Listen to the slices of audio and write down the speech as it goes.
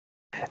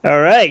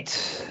All right.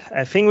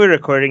 I think we're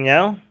recording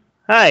now.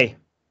 Hi.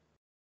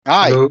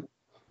 Hi. Hello.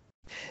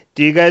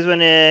 Do you guys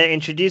want to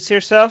introduce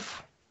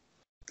yourself?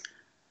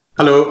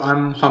 Hello,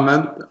 I'm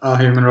Mohamed, a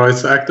human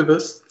rights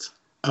activist.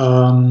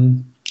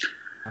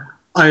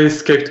 I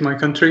escaped my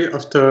country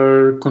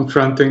after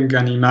confronting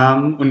an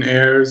imam on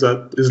air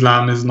that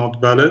Islam is not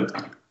valid.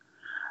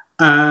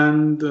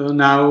 And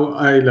now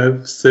I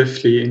live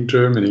safely in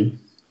Germany.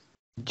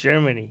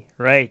 Germany,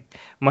 right.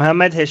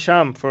 Mohamed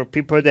Hisham, for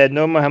people that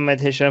know Mohamed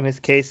Hisham, his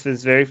case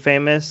was very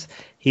famous.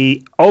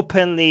 He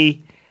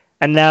openly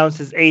announced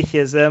his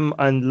atheism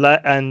on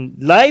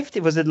live,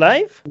 was it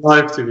live?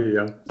 Live TV,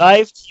 yeah.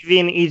 Live TV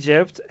in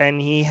Egypt,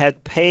 and he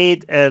had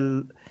paid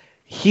a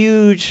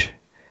huge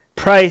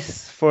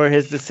price for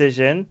his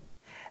decision,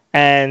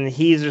 and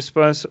he's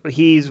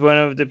one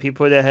of the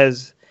people that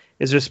is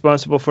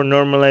responsible for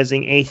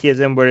normalizing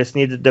atheism where it's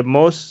needed the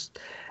most,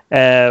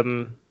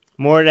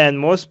 more than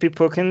most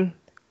people can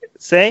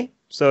say.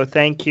 So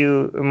thank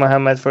you,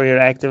 Mohammed, for your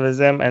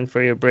activism and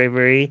for your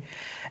bravery.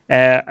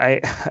 I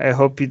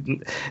hope you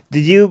did.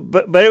 You,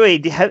 but by the way,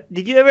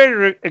 did you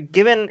ever,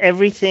 given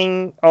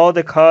everything, all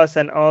the costs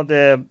and all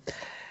the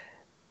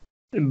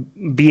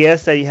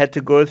BS that you had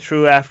to go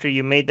through after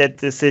you made that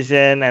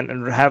decision,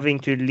 and having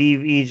to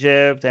leave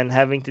Egypt and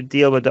having to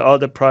deal with all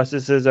the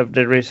processes of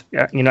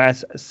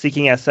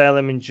seeking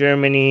asylum in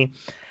Germany,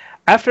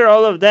 after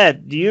all of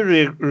that, do you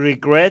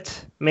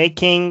regret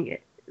making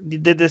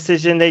the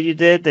decision that you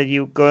did, that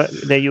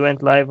you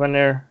went live on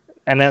there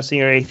announcing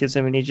your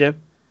atheism in Egypt?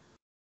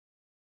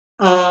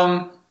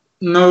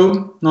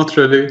 No, not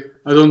really.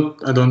 I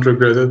don't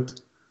regret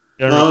it.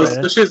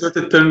 Especially that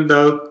it turned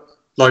out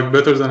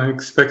better than I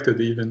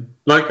expected even.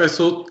 I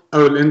thought I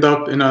will end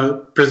up in a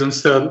prison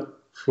cell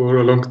for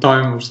a long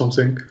time or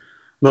something,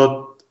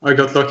 but I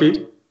got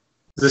lucky.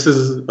 This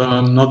is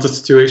not the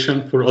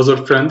situation for other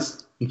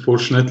friends,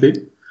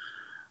 unfortunately.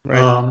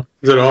 Right.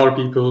 There are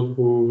people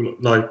who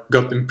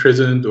got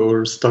imprisoned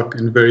or stuck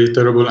in very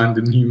terrible and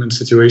inhuman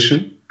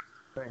situation.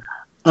 Right.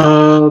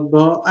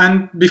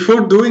 And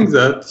before doing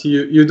that,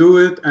 you do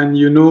it and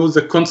you know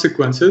the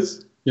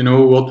consequences. You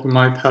know what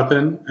might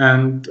happen,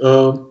 and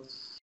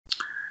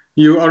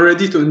you are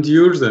ready to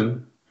endure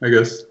them, I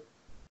guess.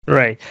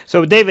 Right.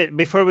 So, David,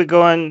 before we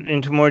go on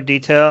into more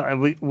detail,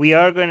 we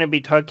are going to be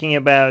talking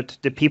about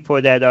the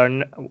people that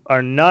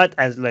are not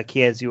as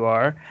lucky as you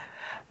are.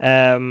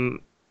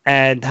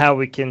 And how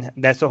we can,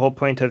 that's the whole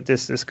point of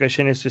this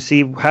discussion, is to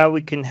see how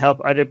we can help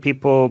other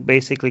people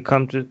basically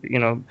come to,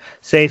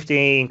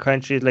 safety in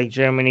countries like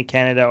Germany,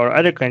 Canada, or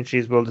other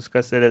countries. We'll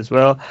discuss it as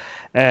well.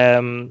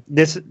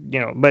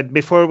 But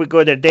before we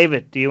go there,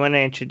 David, do you want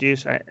to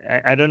introduce,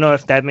 I don't know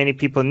if that many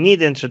people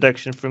need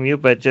introduction from you,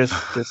 but just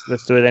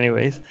let's do it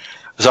anyways.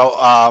 So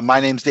my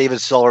name's David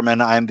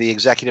Silverman. I'm the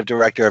executive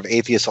director of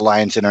Atheist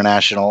Alliance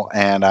International,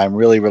 and I'm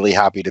really, really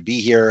happy to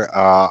be here,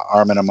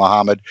 Armin and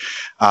Mohammed,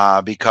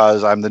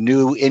 because I'm the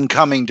new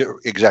incoming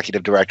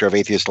executive director of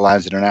Atheist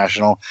Alliance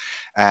International,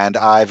 and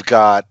I've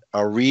got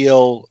a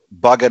real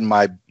bug in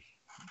my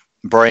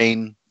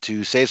brain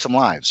to save some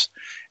lives.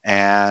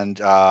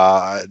 And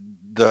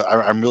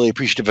I'm really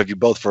appreciative of you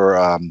both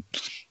for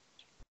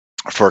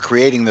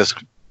creating this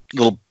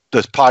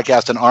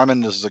podcast. And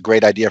Armin, this is a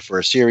great idea for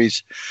a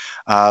series,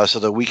 so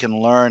that we can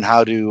learn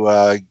how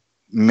to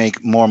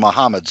make more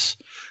Mohammeds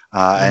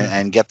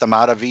and get them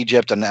out of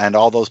Egypt and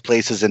all those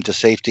places into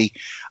safety.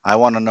 I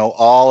want to know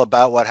all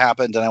about what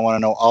happened, and I want to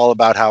know all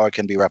about how it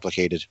can be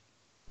replicated.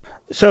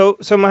 So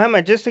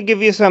Mohammed, just to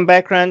give you some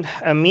background,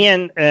 me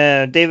and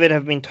David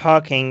have been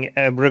talking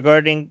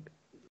regarding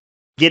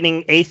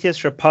getting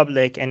Atheist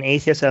Republic and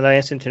Atheist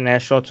Alliance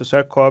International to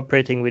start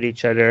cooperating with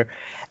each other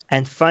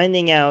and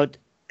finding out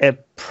a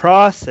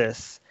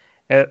process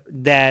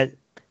that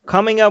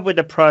coming up with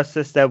a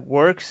process that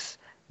works,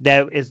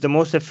 that is the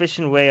most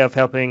efficient way of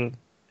helping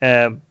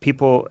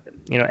people,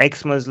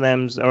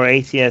 ex-Muslims or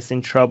atheists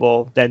in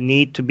trouble that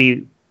need to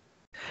be,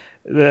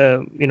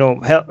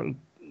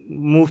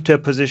 moved to a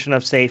position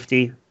of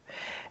safety.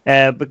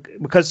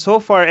 Because so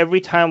far, every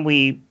time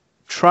we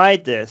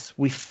tried this,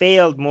 we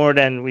failed more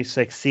than we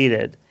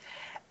succeeded.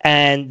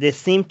 And there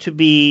seemed to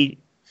be,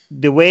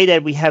 the way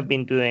that we have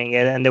been doing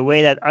it and the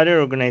way that other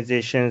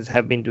organizations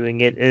have been doing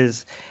it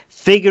is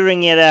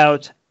figuring it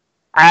out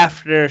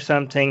after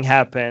something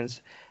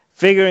happens,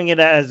 figuring it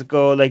out as a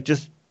goal,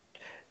 just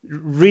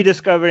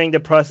rediscovering the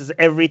process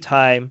every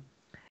time.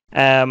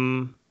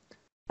 And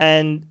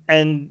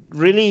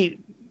really,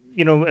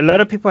 a lot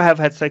of people have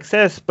had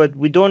success, but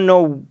we don't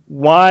know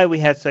why we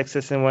had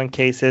success in one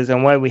cases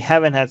and why we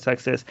haven't had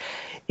success.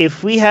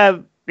 If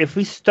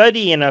we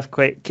study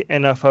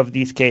enough of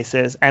these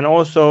cases and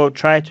also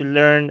try to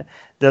learn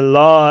the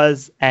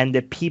laws and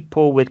the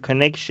people with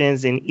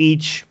connections in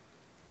each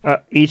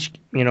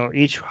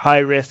high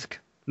risk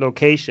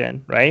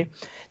location, right?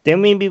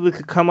 Then maybe we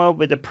could come up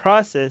with a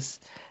process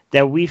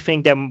that we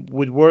think that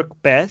would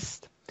work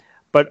best,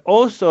 but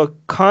also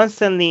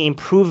constantly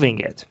improving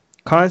it,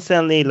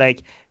 constantly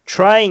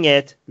trying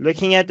it,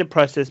 looking at the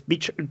process,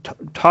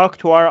 talk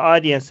to our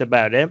audience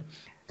about it,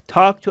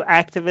 talk to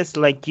activists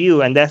like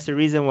you, and that's the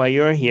reason why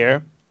you're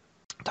here.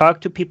 Talk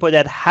to people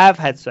that have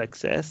had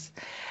success,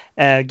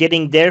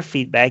 getting their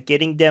feedback,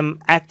 getting them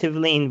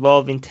actively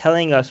involved in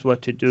telling us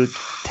what to do,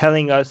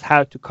 telling us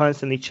how to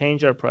constantly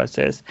change our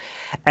process,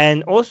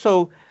 and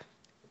also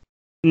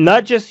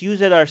not just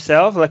use it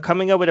ourselves, like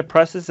coming up with a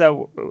process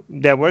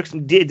that works.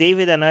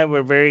 David and I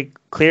were very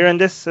clear on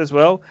this as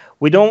well.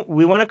 We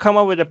want to come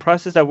up with a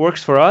process that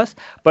works for us,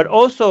 but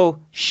also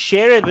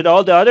share it with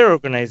all the other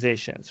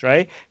organizations,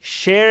 right?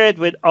 Share it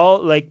with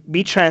all, like,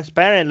 be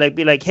transparent, like,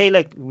 be like, hey,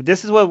 like,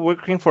 this is what's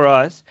working for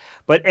us,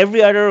 but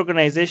every other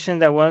organization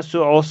that wants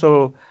to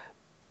also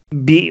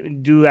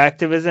do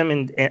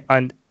activism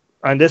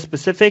on this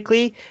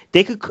specifically,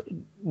 they could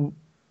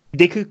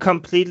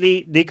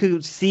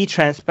see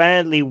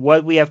transparently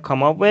what we have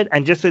come up with,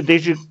 and just so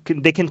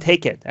they can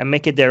take it and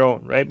make it their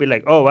own, right? Be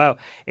like, oh wow,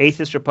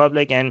 Atheist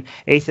Republic and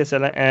Atheist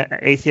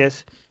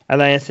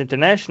Alliance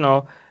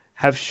International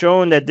have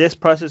shown that this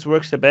process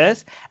works the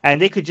best,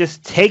 and they could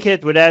just take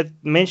it without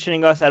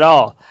mentioning us at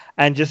all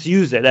and just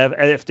use it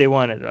if they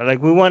wanted.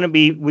 Like,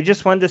 we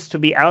just want this to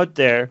be out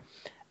there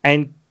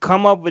and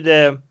come up with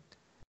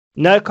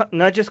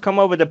not just come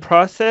up with a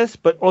process,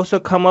 but also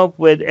come up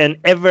with an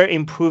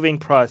ever-improving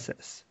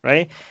process,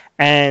 right?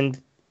 And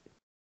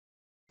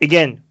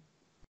again,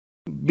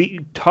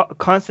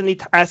 constantly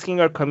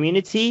asking our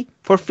community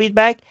for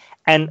feedback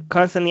and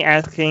constantly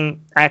asking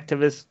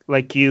activists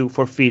like you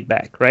for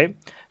feedback, right?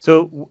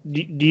 So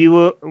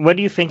what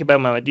do you think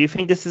about Mohamed? Do you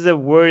think this is a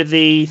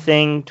worthy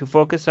thing to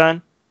focus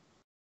on?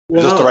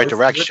 Is this the right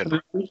direction?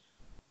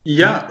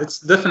 Yeah, it's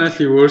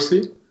definitely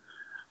worthy.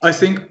 I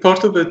think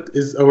part of it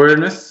is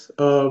awareness.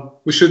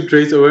 We should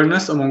raise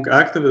awareness among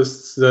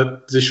activists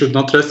that they should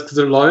not risk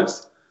their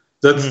lives.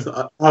 That's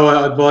how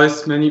I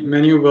advise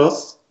many of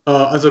us.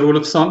 As a rule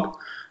of thumb,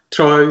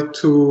 try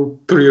to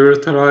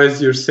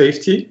prioritize your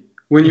safety.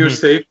 When you're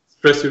safe,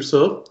 express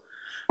yourself.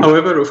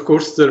 However, of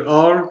course, there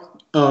are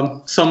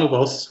some of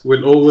us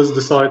will always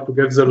decide to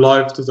give their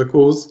life to the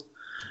cause,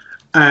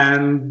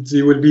 and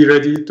they will be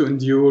ready to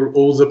endure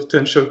all the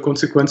potential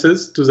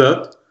consequences to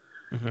that.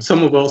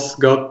 Some of us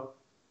got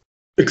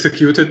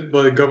executed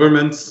by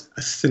governments,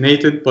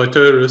 assassinated by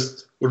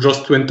terrorists, or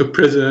just went to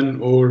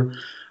prison, or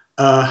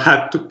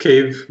had to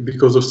cave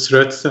because of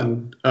threats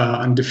and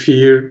the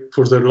fear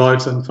for their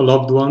lives and for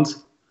loved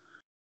ones.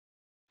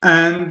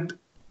 And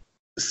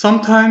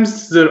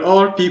sometimes there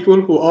are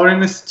people who are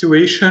in a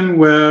situation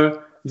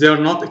where they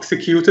are not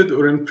executed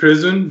or in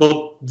prison,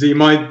 but they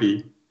might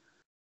be.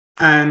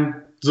 And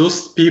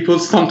those people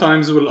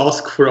sometimes will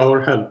ask for our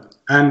help.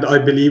 And I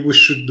believe we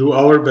should do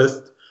our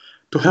best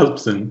to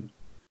help them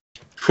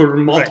for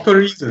multiple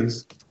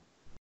reasons.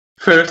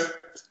 First,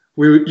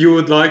 you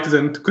would like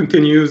them to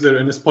continue their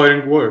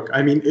inspiring work.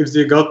 I mean, if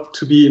they got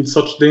to be in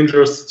such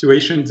dangerous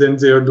situations, then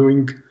they are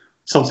doing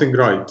something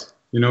right,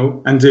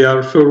 and they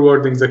are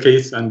forwarding the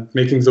case and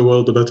making the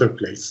world a better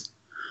place.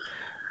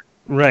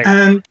 Right.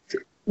 And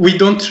we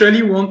don't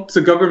really want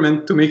the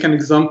government to make an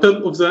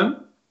example of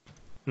them,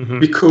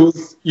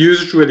 because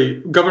usually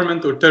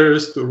government or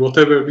terrorists or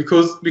whatever,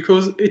 because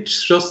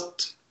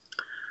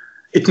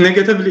it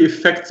negatively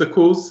affects the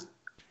cause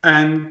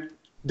and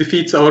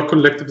defeats our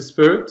collective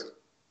spirit.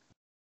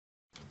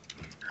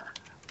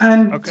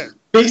 And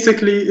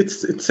basically,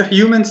 it's a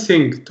human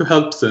thing to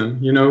help them,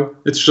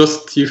 It's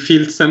just you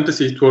feel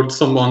sympathy towards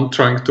someone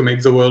trying to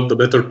make the world a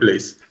better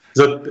place.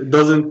 It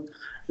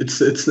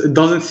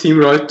doesn't seem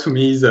right to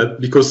me that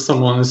because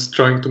someone is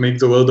trying to make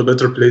the world a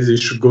better place, they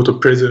should go to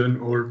prison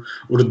or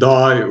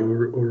die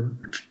or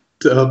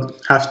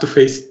have to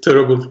face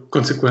terrible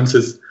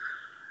consequences.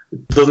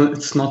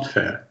 It's not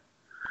fair.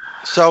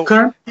 So,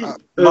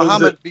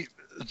 Mohamed,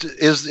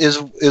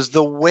 is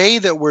the way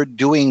that we're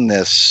doing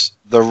this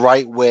the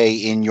right way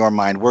in your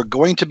mind? We're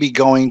going to be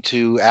going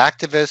to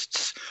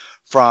activists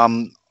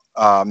from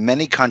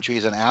many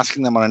countries and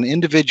asking them on an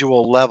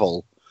individual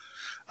level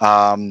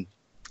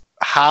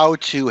how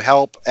to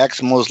help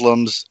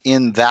ex-Muslims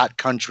in that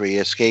country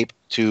escape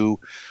to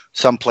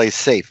someplace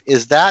safe.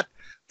 Is that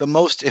the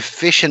most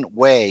efficient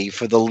way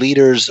for the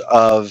leaders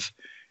of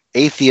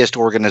atheist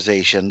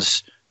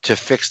organizations to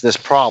fix this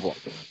problem?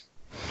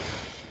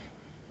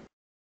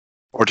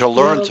 Or to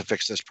learn to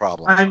fix this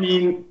problem? I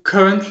mean,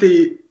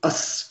 currently,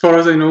 as far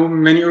as I know,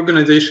 many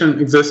organizations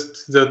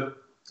exist that,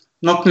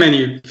 not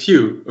many,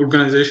 few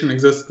organizations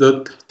exist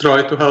that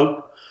try to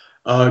help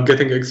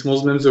getting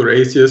ex-Muslims or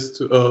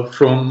atheists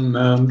from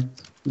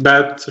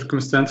bad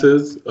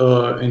circumstances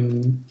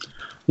in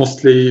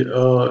mostly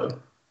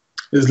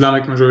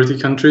Islamic majority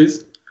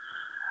countries.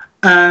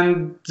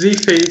 And they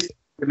face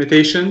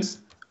limitations,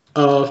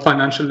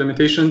 financial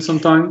limitations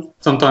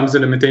sometimes the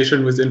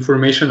limitation with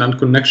information and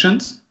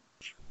connections.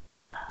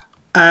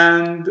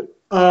 And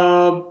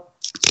the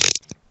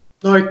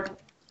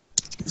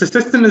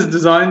system is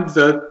designed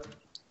that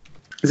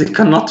they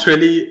cannot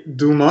really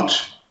do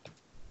much.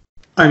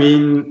 I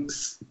mean,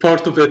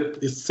 part of it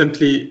is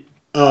simply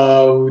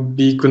would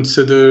be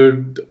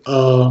considered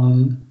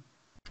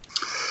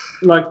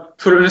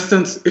for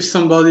instance, if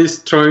somebody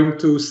is trying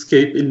to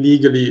escape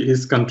illegally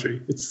his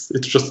country, it's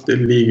just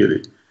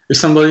illegally. If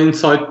somebody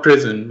inside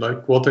prison,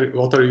 like what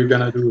are you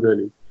gonna do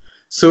really?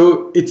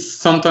 So it's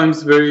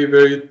sometimes very,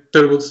 very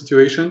terrible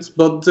situations,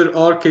 but there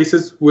are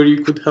cases where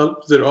you could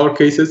help. There are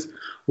cases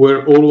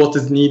where all what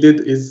is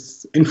needed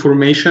is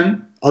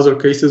information. Other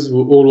cases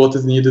where all what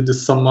is needed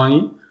is some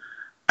money,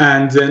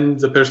 and then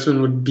the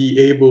person would be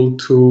able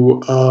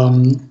to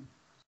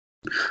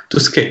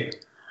escape.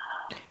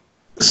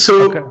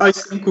 So okay. I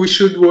think we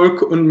should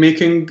work on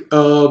making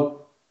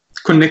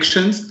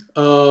connections,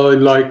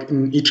 like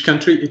in each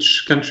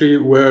country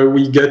where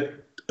we get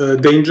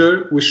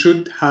danger. We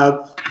should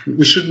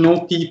know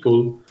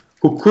people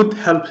who could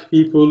help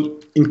people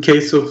in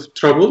case of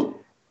trouble.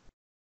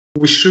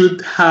 We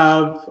should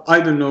have, I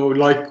don't know,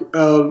 like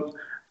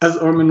as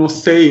Armin was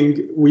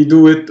saying, we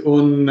do it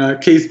on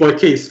case by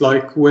case.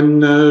 Like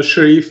when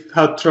Sharif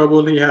had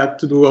trouble, he had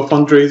to do a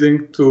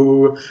fundraising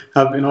to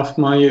have enough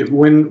money.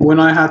 When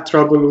I had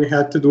trouble, we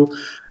had to do.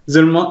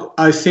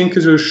 I think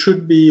there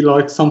should be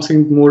like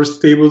something more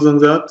stable than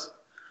that,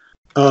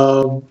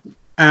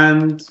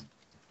 and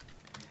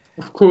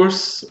of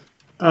course,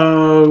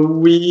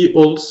 we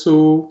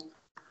also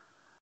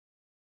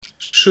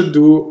should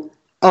do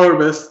our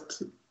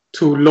best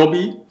to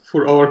lobby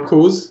for our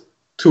cause,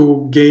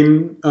 to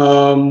gain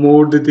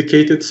more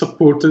dedicated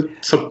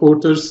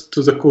supporters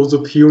to the cause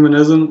of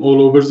humanism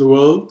all over the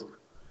world,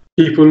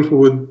 people who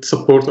would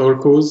support our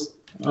cause.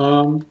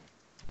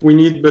 We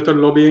need better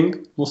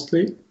lobbying,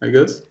 mostly, I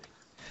guess.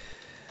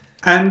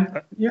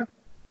 And, yeah.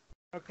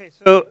 Okay,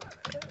 so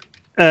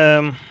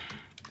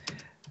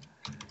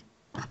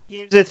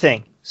here's the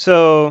thing.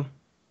 So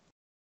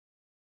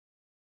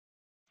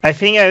I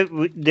think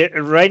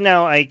right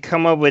now I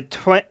come up with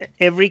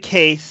every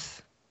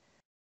case,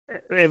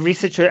 every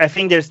situation. I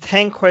think there's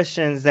 10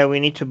 questions that we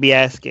need to be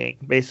asking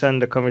based on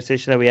the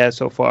conversation that we had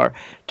so far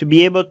to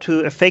be able to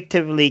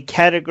effectively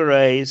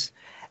categorize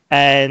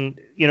and,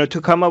 you know,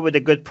 to come up with a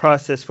good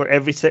process for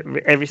every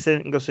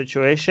single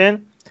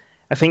situation.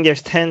 I think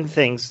there's 10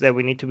 things that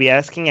we need to be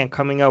asking and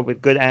coming up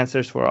with good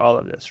answers for all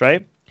of this,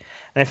 right?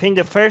 And I think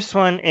the first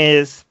one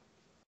is,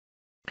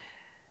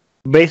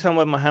 based on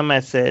what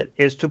Mohamed said,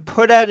 is to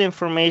put out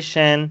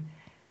information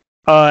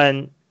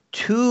on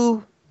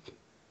 2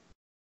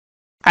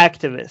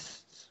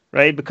 activists,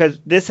 right? Because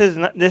this is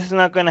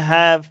not going to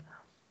have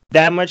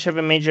that much of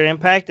a major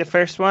impact, the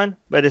first one,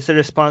 but it's a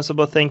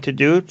responsible thing to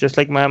do, just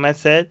like Mohamed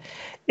said,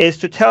 is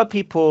to tell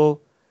people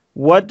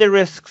what the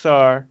risks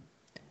are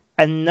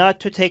and not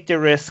to take the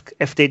risk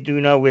if they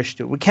do not wish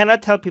to. We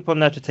cannot tell people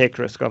not to take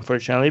risk,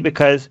 unfortunately,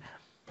 because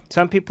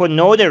some people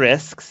know the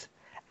risks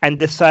and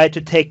decide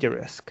to take the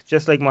risk,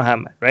 just like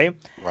Mohamed, right?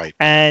 Right.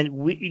 And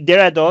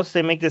they're adults,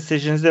 they make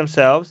decisions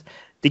themselves.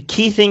 The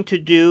key thing to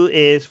do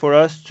is for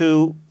us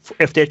to,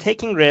 if they're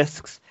taking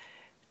risks,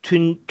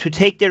 to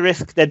take the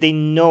risk that they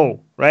know,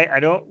 right?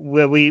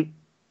 We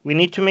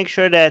need to make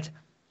sure that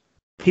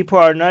people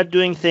are not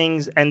doing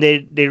things and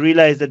they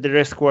realize that the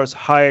risk was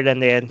higher than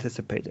they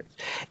anticipated.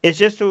 It's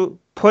just to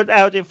put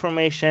out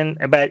information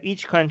about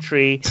each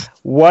country,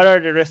 what are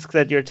the risks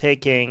that you're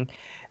taking,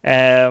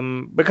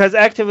 because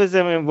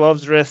activism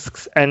involves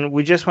risks, and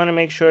we just want to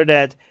make sure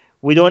that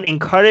we don't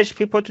encourage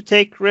people to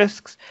take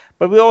risks,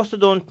 but we also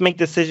don't make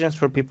decisions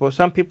for people.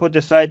 Some people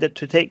decide that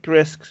to take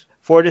risks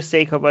for the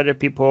sake of other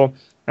people,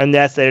 and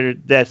that's their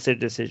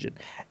decision.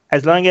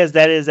 As long as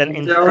that is an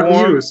informed... There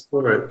are heroes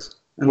for it.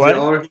 And what?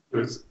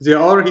 There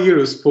are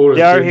heroes for it.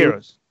 There are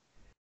heroes.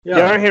 Yeah.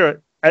 There are heroes.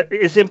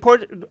 It's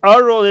important.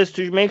 Our role is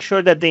to make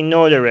sure that they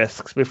know the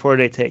risks before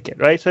they take it,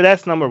 right? So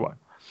that's number 1.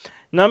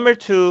 Number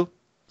 2,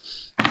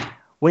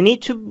 we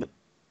need to,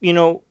 we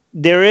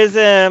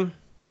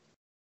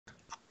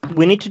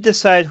need to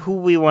decide who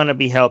we want to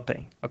be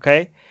helping,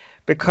 okay?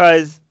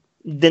 Because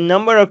the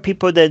number of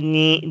people that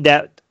need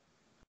that,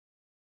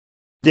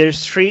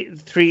 there's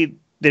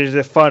there's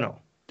a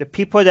funnel. The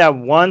people that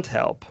want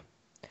help,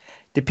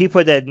 the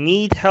people that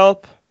need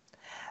help,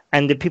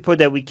 and the people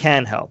that we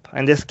can help.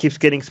 And this keeps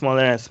getting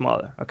smaller and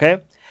smaller,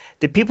 okay?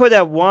 The people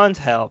that want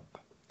help,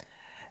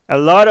 a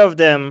lot of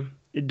them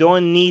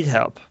don't need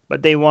help,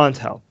 but they want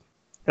help.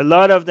 A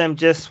lot of them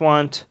just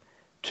want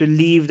to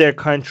leave their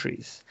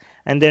countries,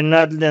 and they're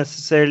not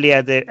necessarily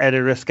at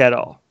a risk at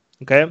all,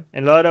 okay?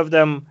 A lot of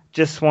them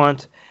just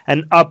want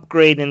an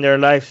upgrade in their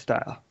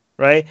lifestyle,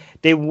 right?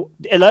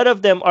 A lot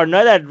of them are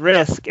not at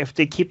risk if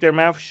they keep their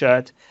mouth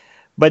shut,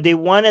 but they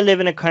want to live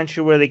in a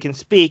country where they can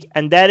speak,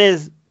 and that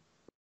is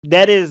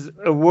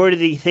a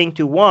worthy thing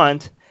to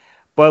want,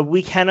 but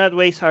we cannot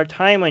waste our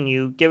time on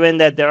you, given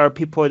that there are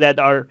people that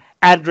are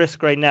at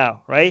risk right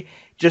now, right?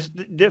 Just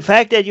the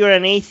fact that you're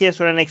an atheist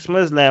or an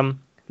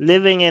ex-Muslim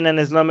living in an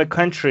Islamic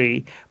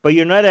country, but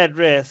you're not at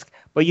risk,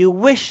 but you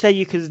wish that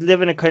you could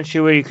live in a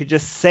country where you could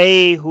just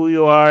say who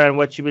you are and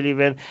what you believe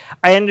in.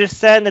 I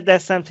understand that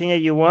that's something that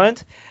you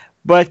want,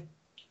 but,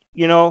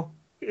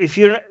 if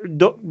you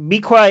don't be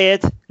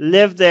quiet,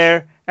 live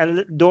there,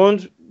 and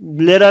don't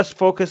let us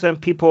focus on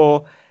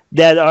people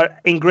that are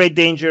in great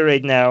danger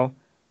right now,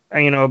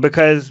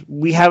 because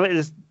we have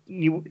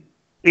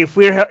if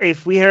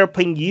we're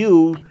helping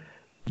you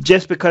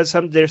just because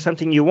there's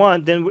something you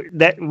want, then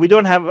we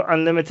don't have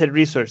unlimited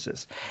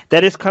resources.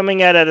 That is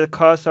coming at a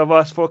cost of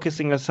us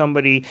focusing on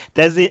somebody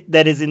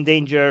that is in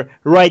danger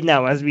right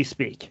now as we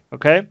speak.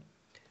 Okay,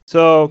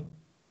 so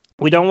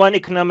we don't want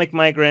economic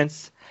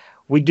migrants.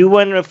 We do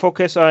want to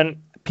focus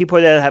on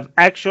people that have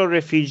actual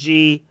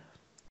refugee.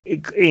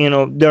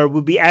 There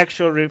will be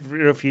actual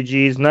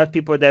refugees, not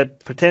people that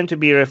pretend to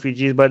be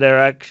refugees, but they're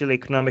actually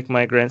economic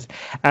migrants.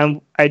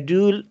 And I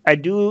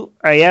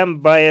am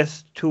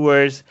biased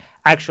towards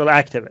actual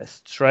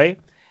activists, right?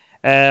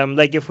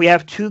 Like if we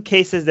have two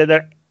cases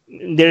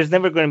there's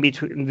never going to be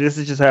two. This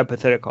is just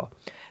hypothetical.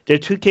 There are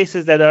two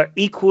cases that are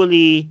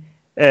equally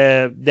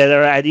that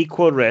are at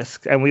equal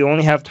risk, and we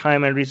only have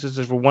time and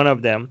resources for one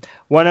of them.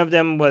 One of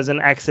them was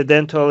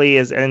accidentally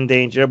is in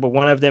danger, but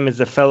one of them is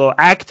a fellow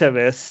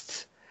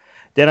activist.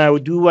 Then I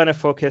do want to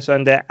focus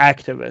on the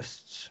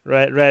activists,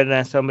 right, rather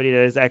than somebody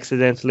that is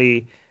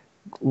accidentally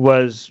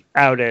was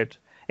outed.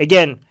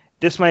 Again,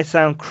 this might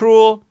sound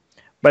cruel,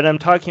 but I'm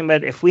talking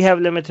about if we have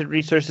limited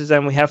resources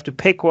and we have to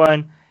pick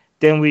one,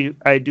 then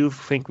I do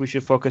think we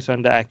should focus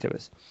on the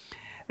activists.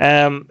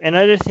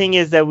 Another thing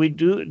is that we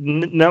do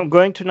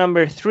going to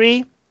number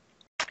 3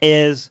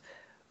 is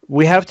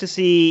we have to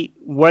see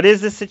what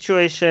is the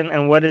situation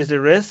and what is the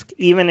risk,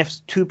 even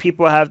if two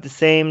people have the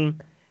same.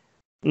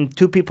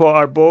 Two people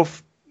are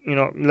both,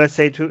 let's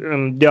say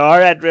they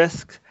are at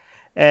risk.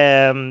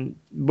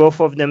 Both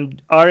of them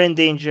are in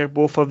danger.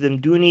 Both of them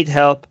do need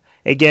help.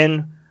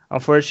 Again,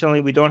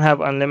 unfortunately, we don't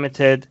have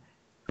unlimited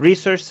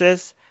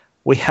resources.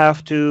 We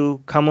have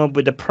to come up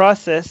with a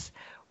process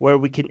where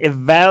we can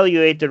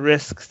evaluate the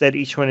risks that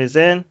each one is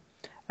in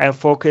and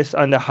focus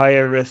on the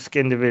higher risk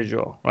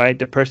individual, right?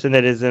 The person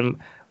that is in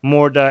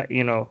more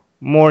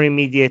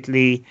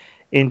immediately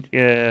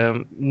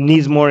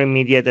needs more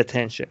immediate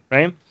attention,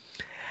 right?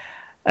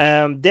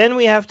 Then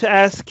we have to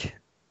ask,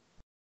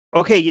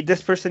 okay,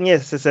 this person,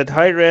 yes, is at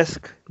high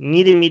risk,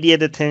 need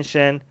immediate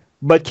attention,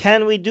 but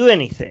can we do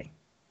anything?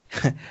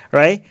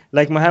 Right?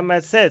 Like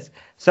Mohammed says,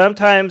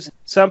 sometimes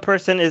some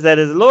person is at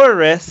a lower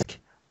risk,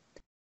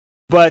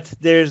 but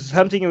there's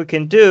something we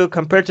can do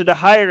compared to the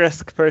high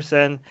risk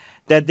person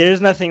that there's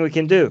nothing we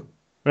can do,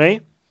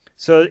 right?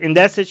 So in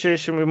that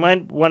situation, we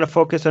might want to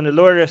focus on the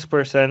lower risk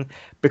person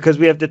because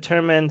we have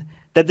determined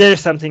that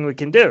there's something we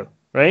can do,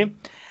 right?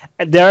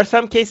 And there are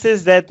some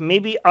cases that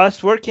maybe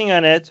us working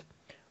on it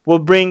will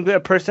bring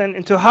a person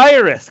into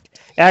higher risk.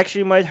 It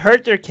actually might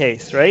hurt their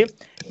case, right?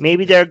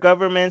 Maybe there are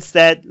governments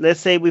that, let's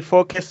say we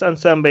focused on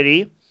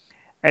somebody,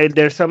 and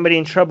there's somebody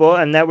in trouble,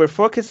 and now we're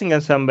focusing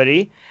on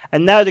somebody,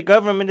 and now the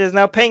government is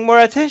now paying more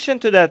attention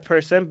to that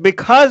person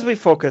because we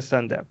focused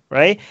on them,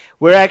 right?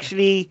 We're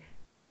actually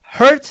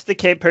hurts the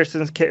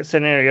person's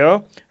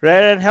scenario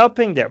rather than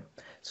helping them.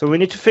 So we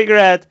need to figure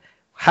out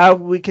how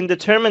we can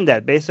determine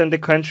that based on the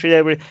country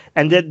that we're,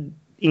 and then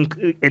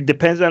it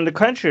depends on the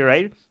country,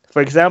 right?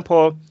 For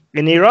example,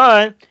 in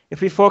Iran,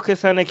 if we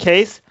focus on a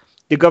case,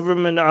 the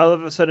government all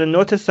of a sudden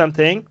notice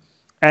something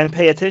and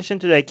pay attention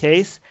to that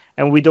case,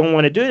 and we don't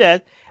want to do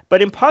that.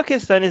 But in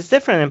Pakistan, it's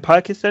different. In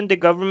Pakistan, the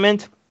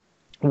government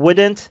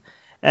wouldn't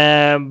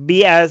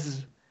be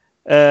as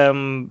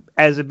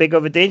big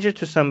of a danger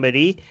to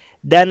somebody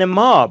than a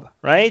mob,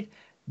 right?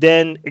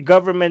 Then the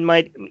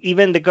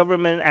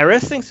government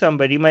arresting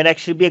somebody might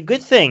actually be a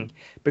good thing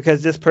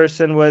because this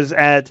person was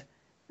at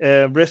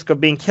risk of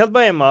being killed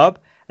by a mob,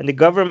 and the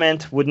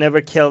government would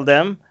never kill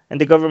them, and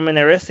the government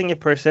arresting a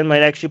person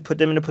might actually put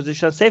them in a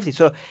position of safety.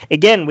 So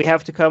again, we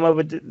have to come up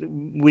with,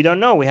 we don't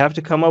know, we have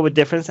to come up with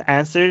different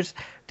answers,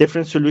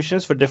 different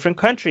solutions for different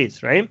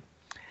countries, right?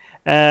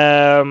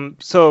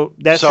 So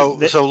let's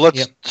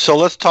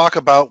talk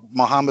about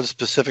Mohammed's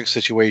specific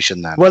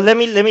situation then. Well, let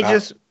me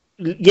just.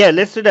 Yeah,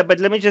 let's do that. But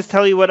let me just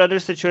tell you what other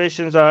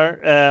situations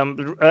are.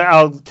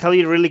 I'll tell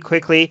you really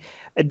quickly.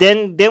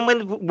 Then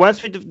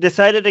once we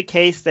decided a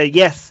case that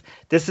yes,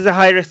 this is a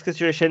high risk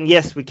situation.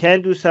 Yes, we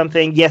can do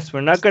something. Yes,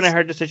 we're not going to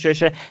hurt the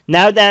situation.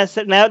 Now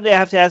they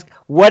have to ask,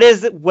 what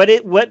is it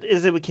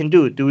we can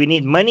do? Do we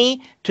need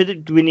money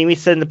do we need to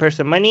send the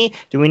person money?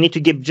 Do we need to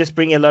just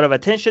bring a lot of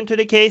attention to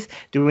the case?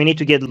 Do we need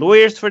to get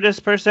lawyers for this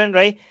person?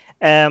 Right?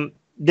 Then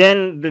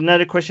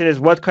another question is,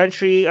 what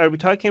country are we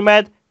talking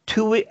about?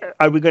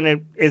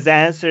 Is the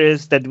answer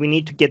is that we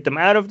need to get them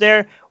out of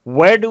there?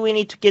 Where do we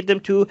need to get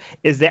them to?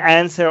 Is the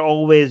answer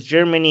always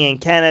Germany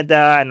and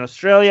Canada and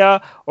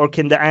Australia? Or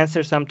can the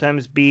answer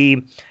sometimes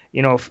be,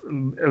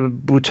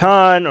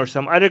 Bhutan or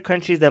some other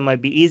countries that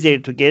might be easier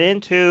to get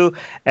into?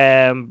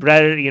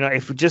 Rather,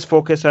 if we just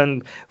focus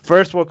on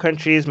first world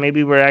countries,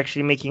 maybe we're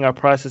actually making our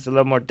process a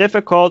lot more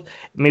difficult.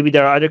 Maybe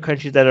there are other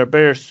countries that are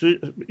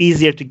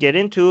easier to get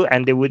into,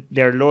 and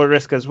they're lower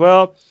risk as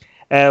well.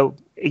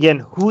 Again,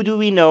 who do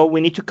we know? We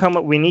need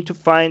to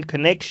find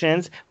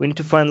connections. We need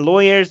to find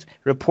lawyers,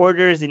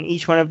 reporters in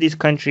each one of these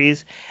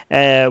countries.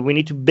 We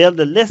need to build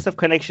a list of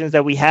connections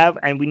that we have,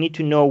 and we need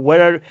to know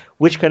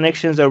which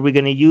connections are we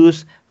going to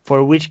use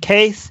for which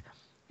case.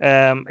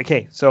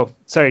 Okay, so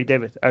sorry,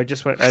 David.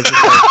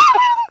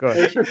 Go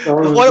ahead.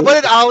 What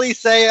did Ali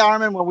say,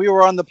 Armin, when we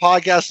were on the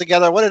podcast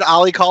together? What did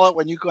Ali call it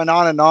when you went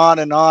on and on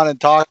and on and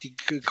talked?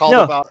 You called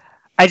about.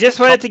 I just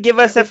wanted to give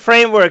us a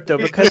framework, though,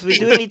 because we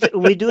do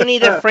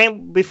need a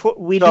frame before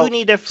we do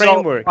need a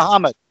framework.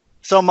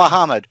 So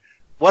Mohamed,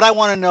 what I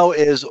want to know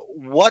is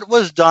what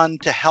was done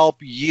to help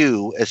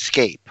you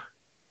escape.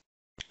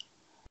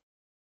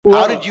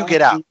 How did you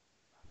get out?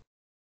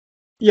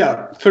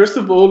 Yeah, first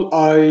of all,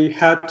 I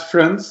had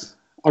friends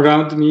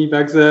around me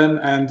back then,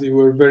 and they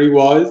were very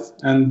wise,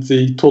 and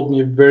they told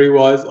me very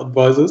wise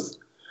advices.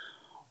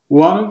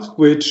 One of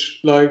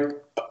which, like,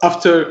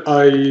 after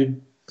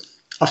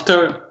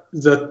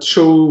that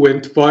show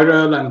went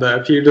viral and I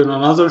appeared on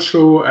another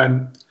show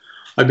and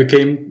I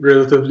became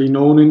relatively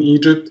known in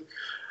Egypt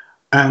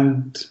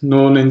and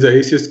known in the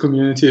atheist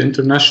community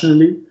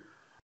internationally,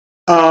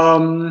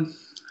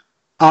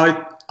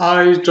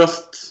 I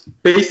just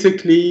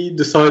basically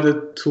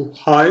decided to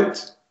hide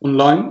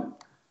online,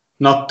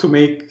 not to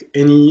make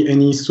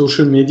any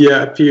social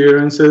media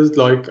appearances.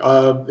 Like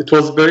it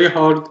was very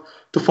hard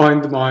to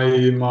find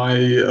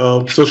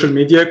my social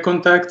media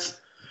contacts.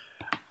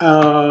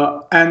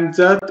 And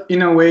that,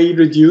 in a way,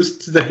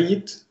 reduced the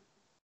heat,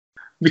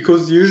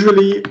 because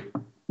usually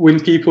when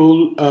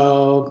people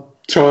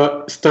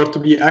start to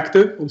be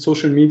active on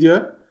social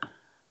media,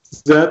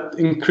 that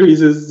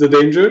increases the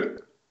danger,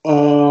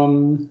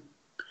 and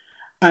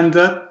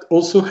that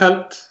also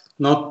helped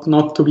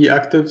not to be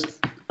active,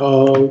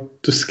 to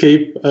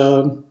escape,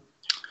 to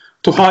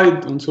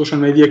hide on social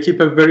media, keep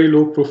a very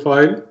low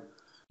profile.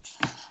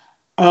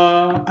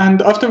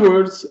 And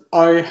afterwards,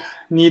 I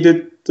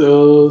needed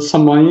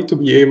some money to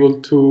be able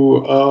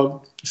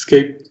to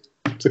escape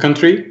the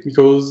country,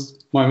 because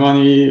my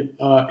money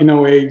in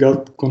a way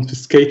got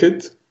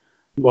confiscated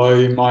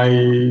by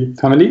my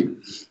family,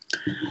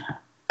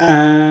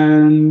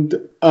 and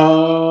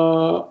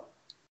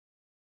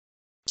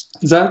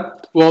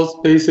that was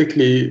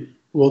basically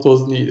what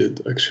was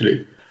needed,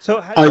 actually.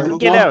 So how did you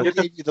get out? Who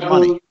gave you the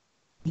money?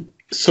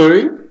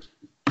 Sorry?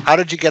 How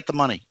did you get the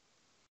money?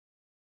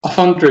 A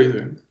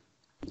fundraiser.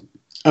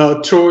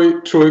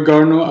 Troy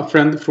Garno, a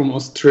friend from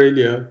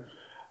Australia,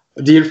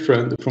 a dear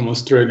friend from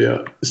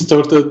Australia,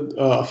 started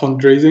a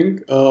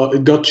fundraising.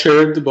 It got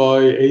shared by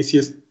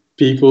atheist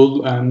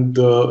people, and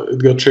it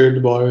got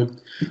shared by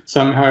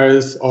Sam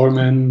Harris,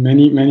 Armin,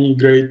 many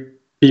great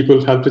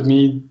people helped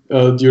me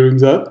during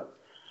that.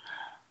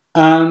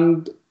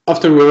 And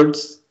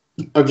afterwards,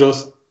 I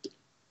just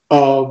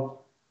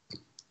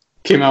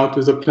came out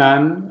with a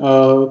plan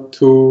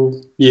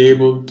to be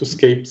able to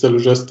escape the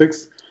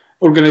logistics.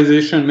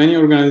 Many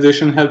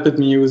organizations helped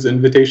me with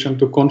invitation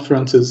to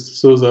conferences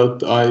so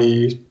that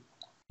I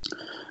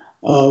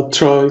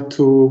try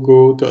to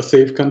go to a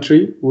safe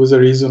country with a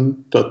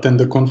reason to attend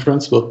the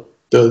conference, but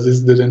this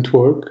didn't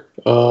work.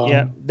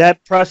 That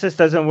process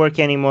doesn't work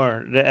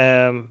anymore.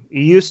 It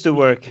used to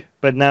work,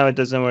 but now it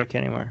doesn't work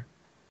anymore.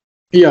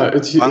 Yeah,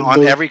 it's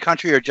on every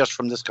country or just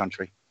from this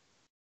country?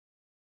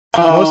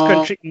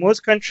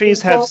 Most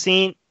countries have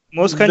seen.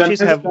 Most countries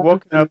have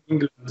woken up.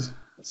 England.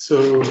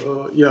 So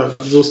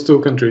those two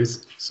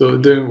countries. So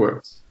it didn't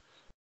work.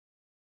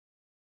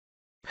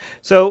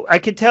 So I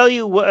could tell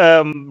you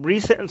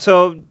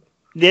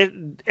the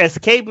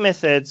escape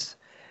methods.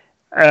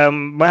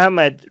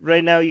 Mohamed,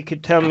 right now you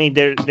could tell me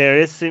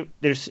there's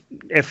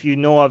if you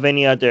know of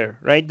any other,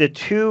 right? The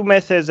two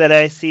methods that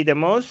I see the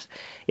most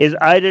is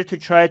either to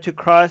try to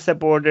cross a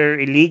border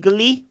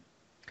illegally,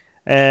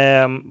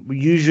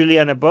 usually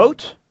on a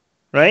boat,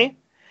 right?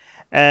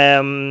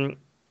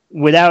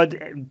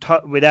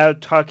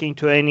 Without talking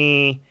to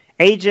any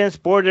agents,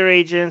 border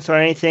agents or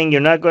anything.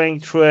 You're not going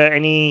through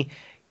any.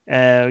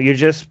 You're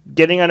just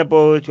getting on a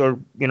boat, or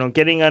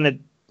getting on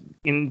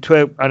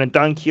a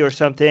donkey or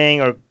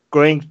something, or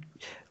going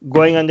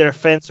under a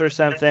fence or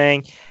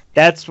something.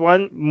 That's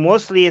one.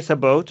 Mostly it's a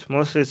boat.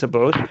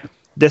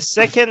 The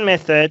second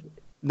method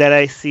that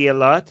I see a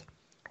lot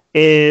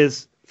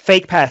is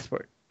fake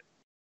passport.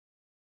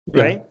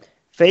 Right?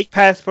 Fake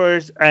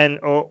passports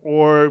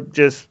or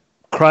just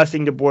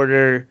crossing the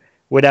border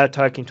without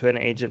talking to an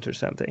agent or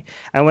something.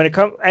 And when it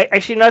comes,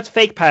 actually not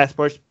fake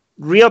passports,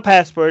 real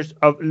passports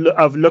of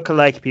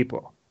lookalike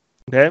people.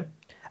 Okay,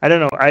 I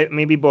don't know,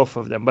 maybe both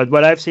of them, but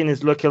what I've seen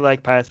is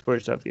lookalike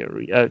passports of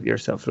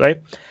yourself,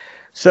 right?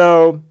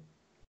 So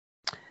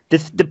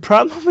the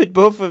problem with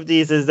both of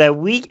these is that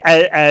we,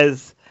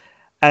 as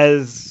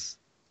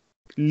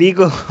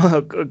legal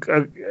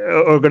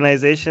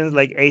organizations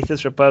like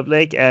Atheist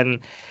Republic and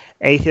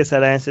Atheist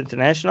Alliance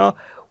International,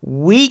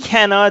 we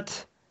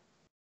cannot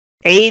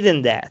aid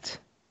in that,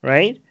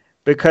 right?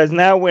 Because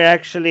now we're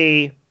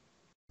actually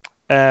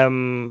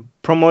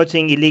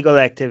promoting illegal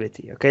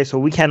activity. Okay, so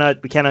we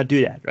cannot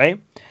do that, right?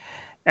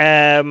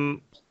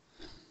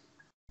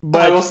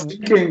 But I was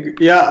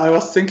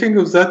thinking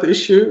of that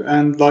issue,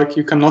 and like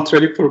you cannot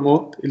really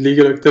promote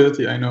illegal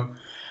activity. I know.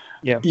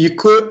 Yeah. You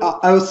could.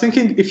 I was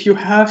thinking if you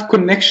have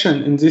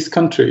connection in this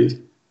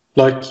country,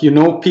 like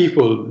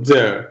people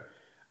there,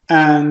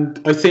 and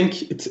I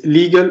think it's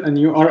legal, and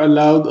you are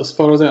allowed, as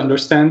far as I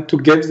understand, to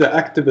give the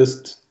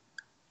activist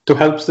to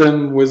help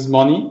them with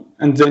money,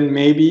 and then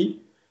maybe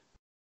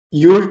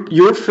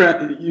your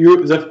friend,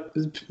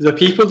 the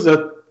people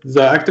that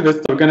the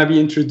activists are going to be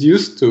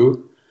introduced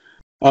to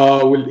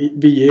will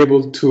be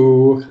able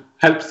to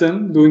help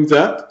them doing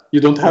that.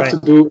 You don't have to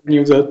do any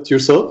of that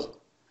yourself.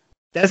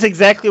 That's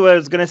exactly what I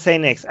was going to say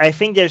next. I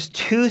think there's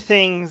two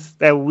things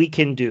that we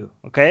can do,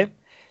 okay?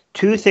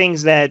 Two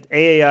things that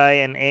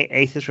AAI and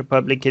Atheist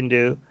Republic can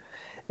do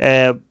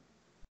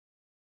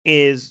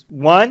is,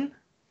 one,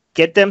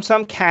 get them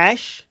some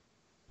cash,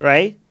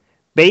 right?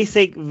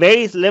 Basic,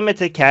 very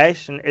limited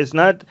cash. And it's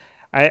not...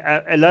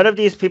 a lot of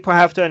these people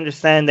have to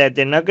understand that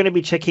they're not going to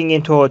be checking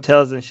into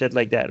hotels and shit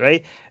like that,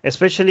 right?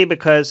 Especially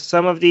because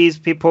some of these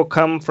people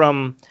come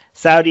from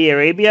Saudi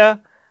Arabia,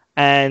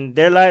 and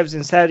their lives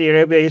in Saudi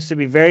Arabia used to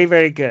be very,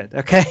 very good,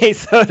 okay?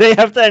 So they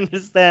have to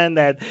understand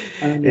that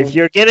if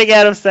you're getting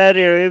out of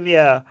Saudi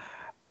Arabia,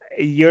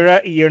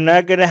 you're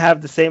not going to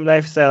have the same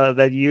lifestyle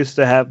that you used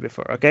to have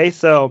before, okay?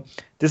 So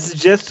this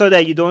is just so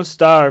that you don't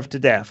starve to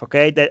death,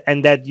 okay?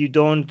 That you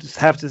don't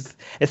have to,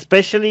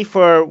 especially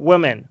for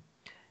women,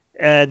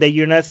 that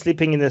you're not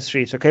sleeping in the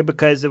streets, okay?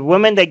 Because the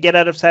women that get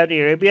out of Saudi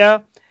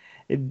Arabia,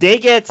 they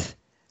get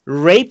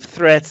rape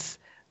threats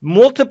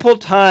multiple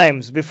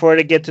times before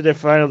they get to their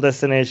final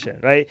destination,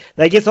 right?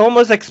 Like, it's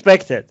almost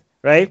expected,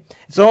 right?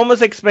 It's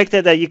almost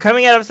expected that you're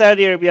coming out of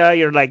Saudi Arabia,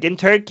 you're like in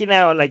Turkey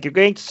now, like you're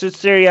going to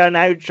Syria,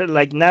 now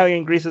you're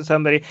in Greece with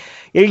somebody,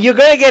 you're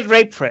going to get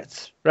rape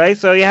threats, right?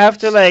 So you have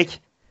to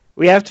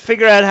we have to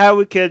figure out how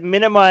we could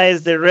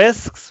minimize the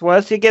risks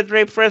once you get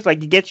rape threats,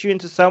 like it gets you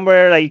into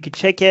somewhere, like you could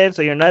check in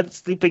so you're not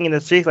sleeping in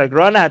the streets, like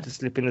Ron had to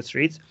sleep in the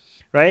streets,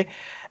 right?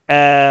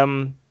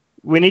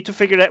 We need to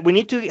figure that. We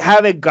need to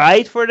have a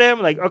guide for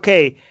them. Like,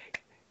 okay,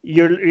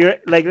 you're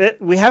like,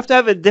 we have to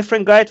have a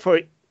different guide for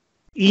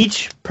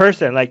each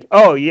person. Like,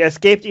 oh, you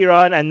escaped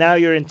Iran and now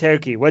you're in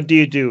Turkey. What do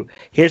you do?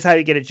 Here's how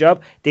you get a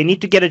job. They need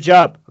to get a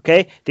job.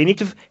 Okay, they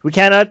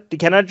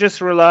cannot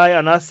just rely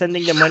on us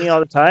sending them money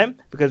all the time,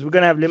 because we're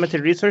gonna have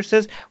limited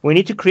resources. We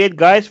need to create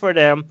guides for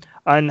them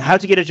on how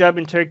to get a job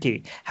in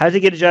Turkey, how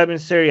to get a job in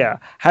Syria,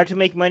 how to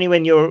make money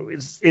when you're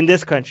in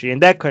this country,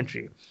 in that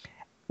country.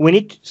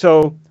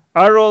 So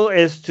our role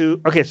is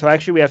to, so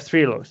actually we have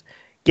three roles.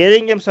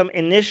 Getting them some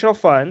initial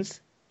funds,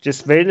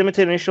 just very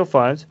limited initial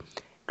funds,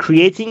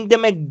 creating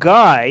them a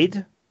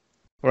guide,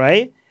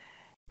 right?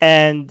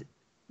 And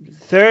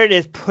third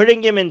is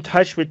putting them in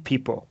touch with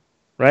people,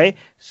 right?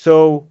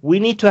 So we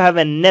need to have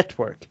a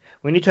network.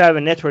 We need to have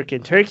a network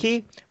in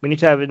Turkey. We need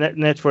to have a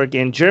network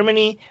in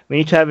Germany. We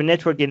need to have a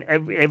network in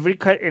every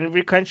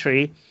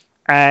country.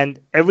 And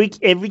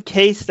every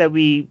case that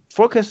we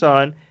focus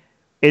on,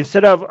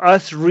 instead of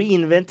us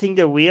reinventing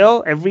the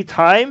wheel every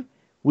time,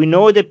 we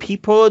know the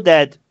people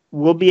that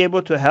will be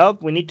able to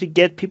help. We need to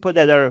get people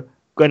that are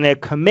going to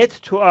commit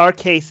to our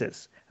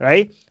cases,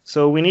 right?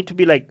 So we need to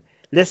be like,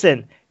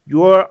 listen,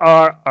 you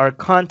are our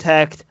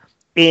contact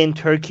in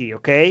Turkey,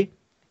 okay?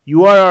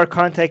 You are our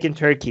contact in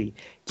Turkey.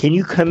 Can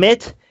you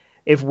commit?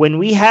 If when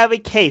we have a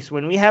case,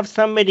 when we have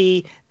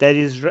somebody that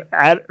is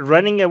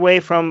running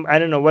away from, I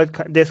don't know what,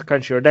 this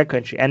country or that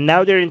country, and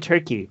now they're in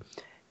Turkey,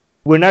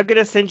 we're not going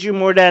to send you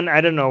more than,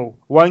 I don't know,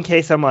 one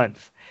case a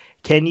month.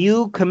 Can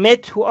you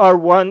commit to our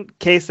one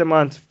case a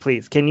month,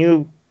 please? Can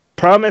you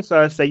promise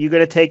us that you're going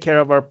to take care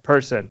of our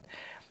person?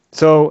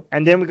 So,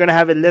 and then we're going to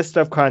have a list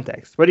of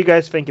contacts. What do you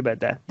guys think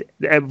about that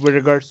with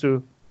regards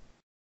to?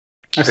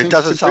 It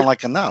doesn't sound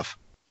like enough.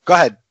 Go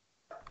ahead.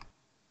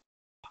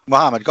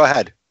 Mohammed, go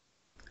ahead.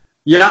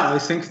 Yeah, I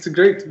think it's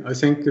great. I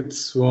think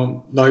it's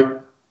like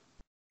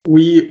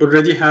we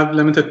already have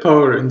limited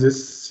power in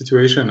this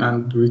situation,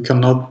 and we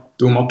cannot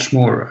do much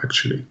more,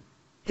 actually.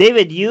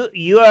 David, you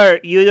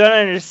don't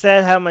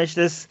understand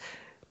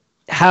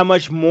how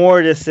much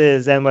more this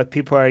is than what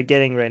people are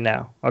getting right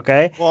now.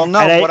 Okay. Well,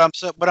 no.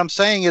 What I'm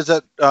saying is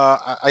that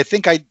I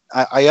think I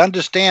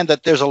understand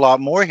that there's a lot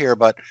more here,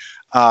 but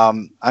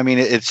I mean,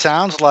 it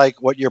sounds like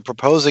what you're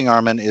proposing,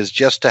 Armin, is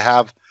just to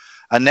have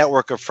a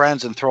network of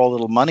friends and throw a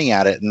little money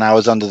at it. And I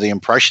was under the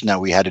impression that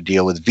we had to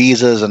deal with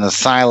visas and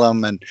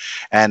asylum and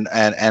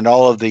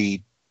all of the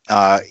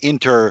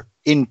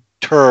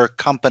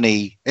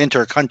inter-country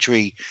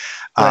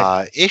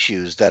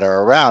issues that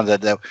are around.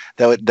 That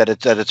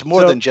it's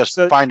more than just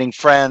finding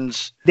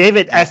friends.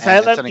 David,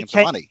 asylum.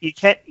 You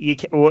can't.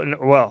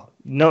 Well,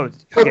 no.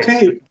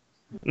 Okay.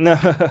 No.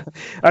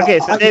 Okay.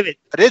 So David,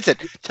 what is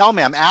it? Tell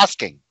me. I'm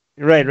asking.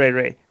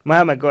 Right.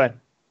 Mohammed, go ahead.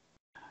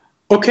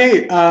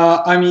 Okay,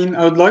 I mean,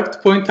 I would like to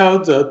point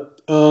out that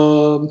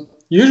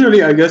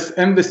usually, I guess,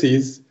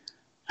 embassies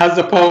has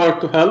the power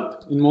to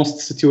help in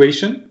most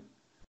situations.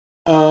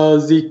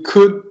 They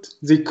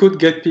could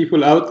get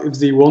people out if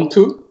they want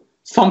to.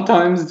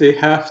 Sometimes they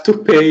have to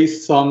pay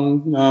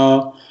some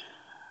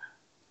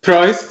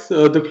price.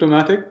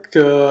 Diplomatic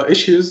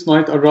issues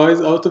might arise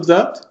out of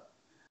that,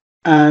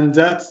 and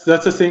that's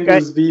a thing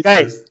with visas.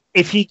 Guys,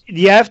 if you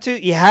have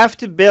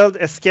to build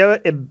a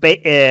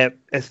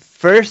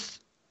first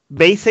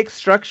basic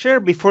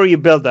structure before you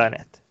build on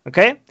it,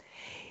 okay?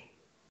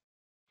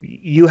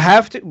 You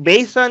have to,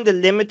 based on the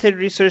limited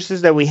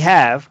resources that we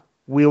have,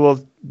 we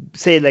will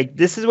say, like,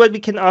 this is what we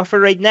can offer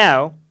right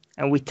now,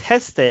 and we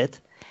test it,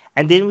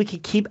 and then we can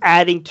keep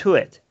adding to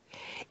it.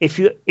 If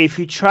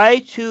you try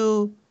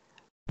to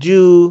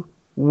do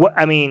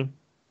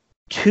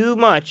too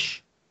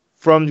much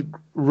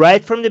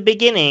right from the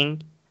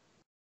beginning,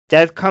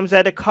 that comes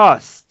at a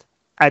cost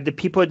at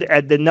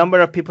the number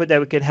of people that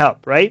we can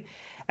help, right?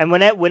 And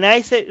when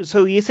I say,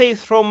 so you say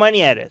throw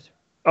money at it.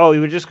 Oh,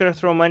 you were just going to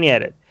throw money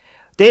at it,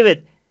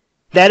 David.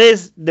 That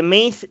is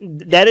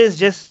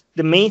just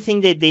the main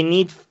thing that they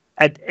need.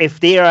 If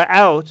they are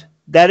out,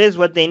 that is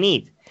what they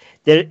need.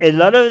 There a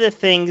lot of the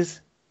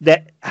things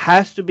that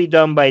has to be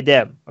done by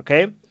them.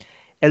 Okay,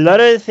 a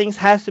lot of the things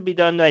has to be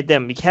done by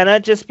them. We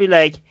cannot just be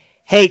like,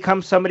 hey,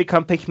 somebody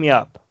come pick me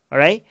up. All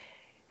right,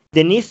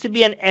 there needs to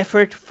be an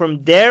effort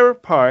from their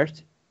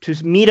part to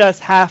meet us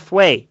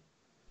halfway.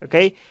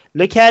 Okay,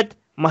 look at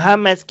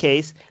Mohammed's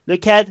case.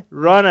 Look at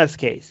Rana's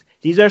case.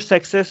 These are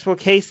successful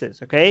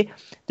cases, okay?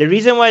 The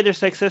reason why they're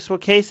successful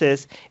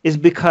cases is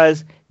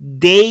because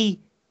they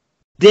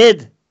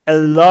did a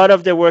lot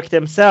of the work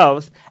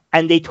themselves,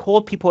 and they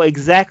told people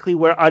exactly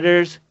where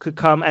others could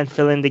come and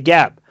fill in the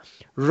gap.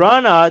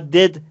 Rana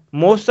did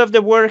most of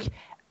the work.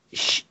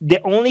 The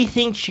only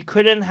thing she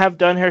couldn't have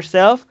done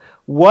herself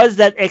was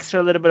that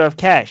extra little bit of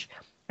cash.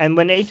 And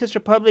when Atheist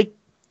Republic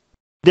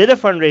did a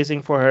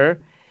fundraising for her,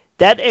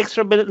 that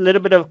extra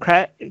little bit of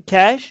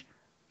cash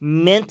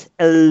meant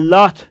a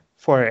lot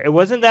for her. It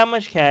wasn't that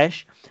much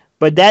cash,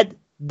 but that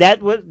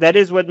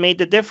is what made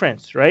the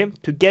difference, right?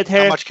 To get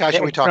her. How much cash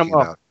are we talking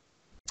about?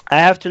 I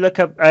have to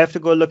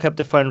go look up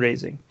the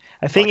fundraising.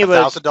 I think like it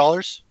was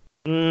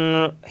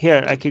 $1,000.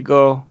 Here, I could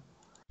go.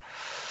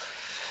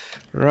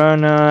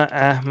 Rana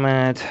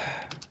Ahmed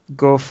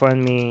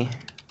GoFundMe.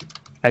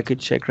 I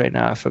could check right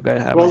now. I forgot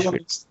how much.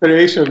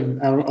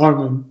 Inspiration,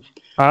 Armin.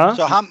 Huh?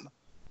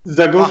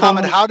 So,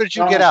 Mohammed, how did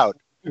you get out?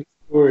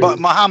 But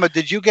Mohammed,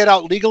 did you get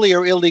out legally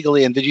or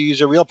illegally, and did you use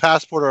a real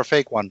passport or a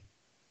fake one?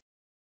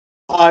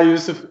 I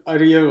used a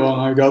real one.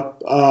 I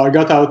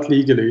got out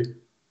legally,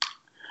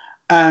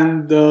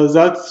 and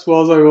that's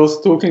what I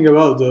was talking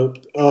about.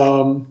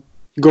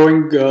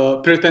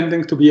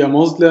 Pretending to be a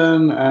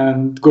Muslim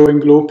and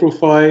going low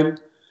profile.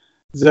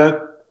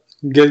 That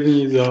gave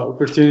me the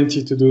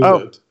opportunity to do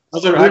that.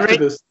 Other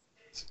activists.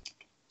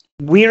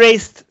 We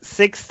raised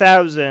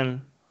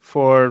 6,000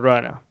 for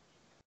Rana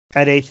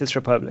at Atheist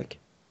Republic.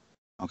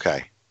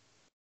 Okay.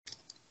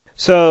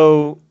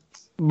 So,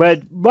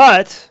 but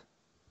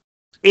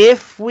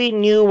if we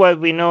knew what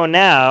we know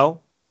now,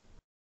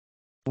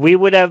 we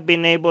would have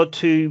been able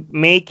to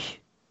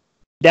make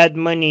that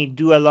money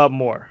do a lot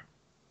more.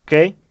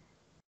 Okay?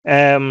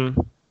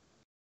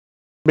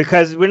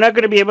 Because we're not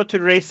going to be able to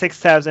raise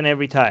 6,000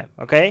 every time.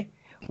 Okay?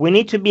 We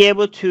need to be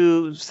able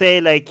to say,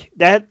 like,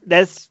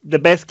 that's the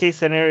best case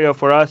scenario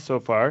for us so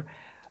far.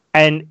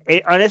 And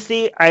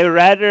honestly, I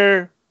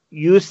rather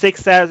use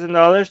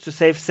 $6,000 to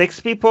save 6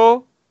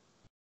 people,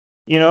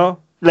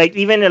 like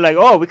even like,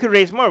 oh, we could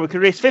raise more. We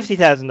could raise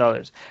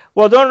 $50,000.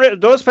 Well,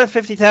 don't spend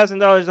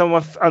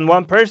 $50,000 on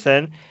one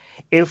person.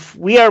 If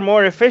we are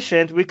more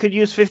efficient, we could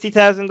use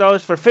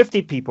 $50,000 for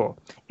 50 people.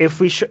 If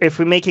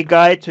we make a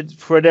guide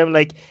for them,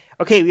 like,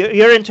 okay,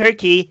 you're in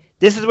Turkey.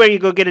 This is where you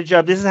go get a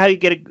job. This is how you're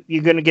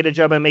going to get a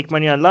job and make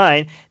money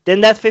online.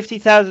 Then that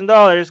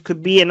 $50,000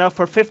 could be enough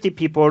for 50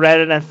 people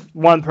rather than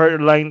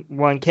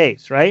one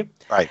case, right?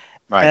 Right.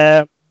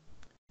 Right.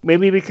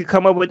 Maybe we could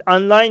come up with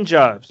online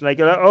jobs, like,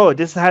 oh,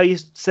 this is how you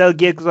sell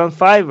gigs on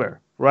Fiverr,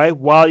 right?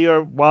 While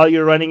you're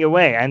running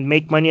away and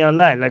make money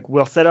online. Like,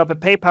 we'll set up a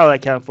PayPal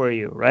account for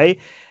you, right?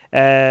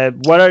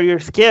 What are your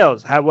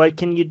skills? What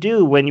can you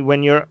do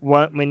when you're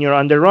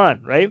on the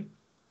run, right?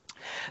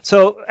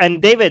 So,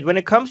 and David, when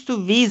it comes to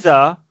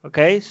visa,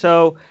 okay,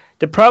 so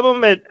the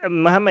problem with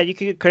Mohammed, you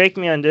can correct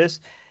me on this.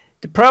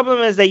 The problem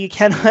is that you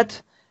cannot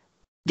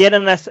get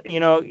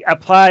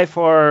apply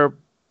for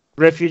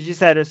refugee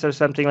status or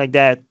something like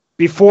that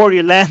before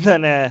you land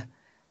on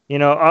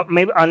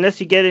maybe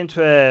unless you get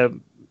into a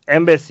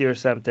embassy or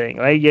something,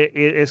 right?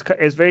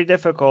 It's very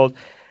difficult.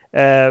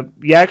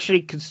 You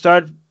actually could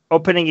start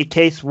opening a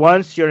case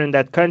once you're in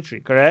that country,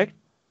 correct?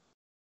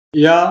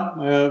 Yeah,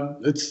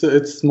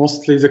 it's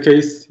mostly the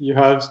case. You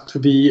have to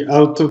be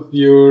out of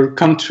your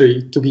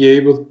country to be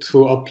able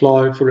to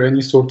apply for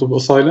any sort of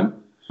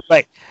asylum.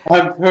 Right.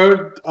 I've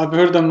heard.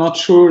 I'm not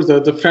sure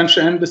that the French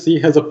embassy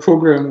has a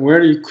program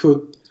where you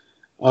could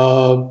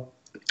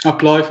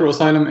apply for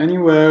asylum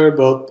anywhere,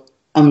 but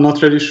I'm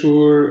not really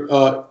sure.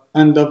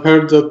 And I've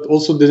heard that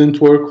also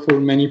didn't work for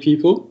many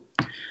people.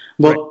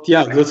 But right.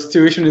 Yeah, the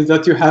situation is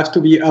that you have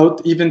to be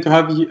out, even to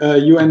have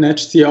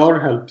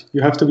UNHCR help.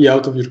 You have to be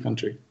out of your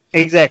country.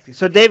 Exactly.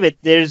 So, David,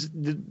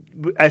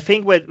 I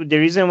think the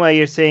reason why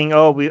you're saying,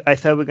 I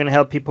thought we're going to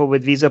help people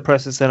with visa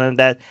process and all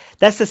that,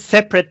 that's a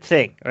separate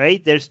thing,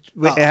 right? There's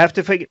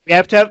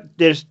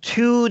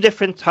two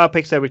different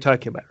topics that we're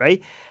talking about,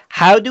 right?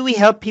 How do we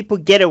help people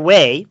get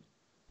away?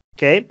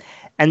 Okay.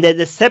 And then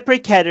the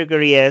separate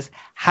category is,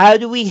 how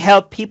do we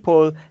help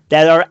people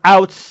that are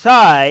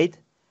outside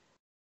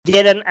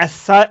get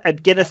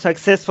a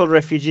successful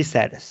refugee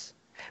status?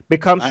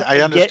 becomes. I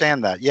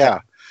understand that. Yeah.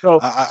 So,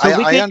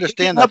 I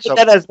understand that. With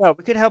that as well.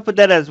 We could help with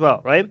that as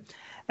well, right?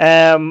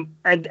 And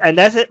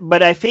that's it.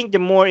 But I think the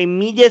more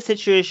immediate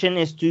situation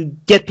is to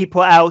get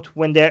people out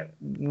when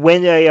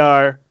they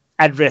are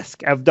at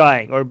risk of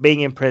dying or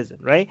being in prison,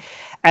 right?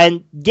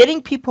 And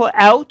getting people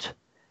out,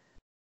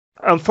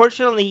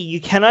 unfortunately, you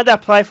cannot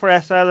apply for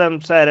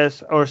asylum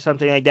status or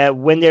something like that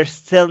when they're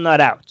still not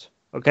out.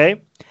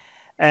 Okay.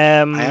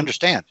 I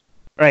understand.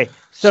 Right.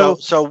 So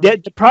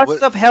the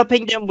process of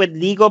helping them with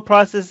legal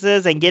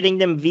processes and getting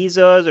them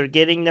visas or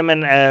getting them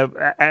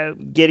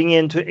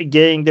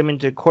getting them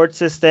into court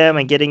system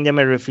and getting them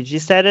a refugee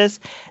status,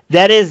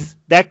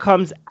 that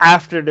comes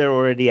after they're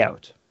already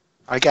out.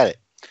 I get it.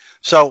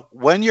 So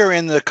when you're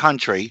in the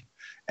country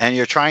and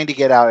you're trying to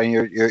get out and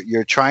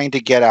you're trying to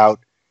get out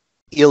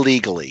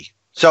illegally.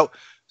 So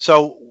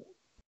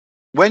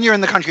when you're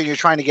in the country and you're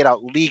trying to get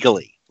out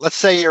legally, let's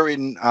say you're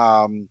in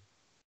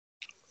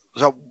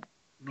so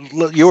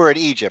you were in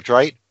Egypt,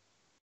 right,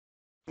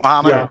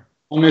 Mohammed? Yeah,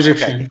 I'm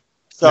Egyptian.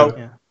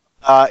 Okay.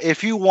 So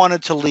if you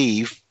wanted to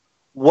leave,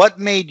 what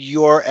made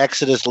your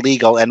exodus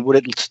legal, and would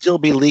it still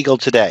be legal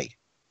today?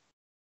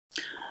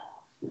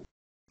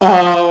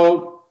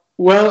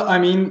 Well, I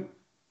mean,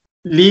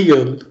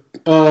 legal.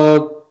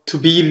 To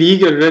be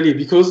legal, really,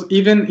 because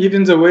even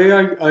the way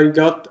I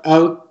got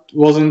out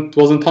wasn't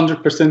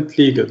 100%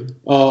 legal.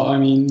 I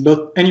mean,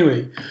 but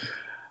anyway,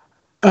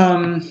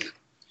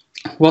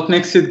 what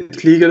makes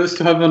it legal is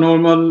to have a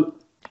normal.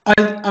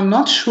 I'm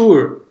not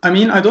sure. I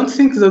mean, I don't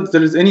think that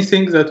there is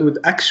anything that would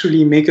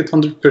actually make it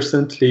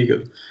 100%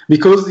 legal,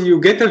 because you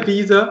get a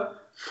visa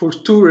for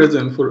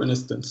tourism, for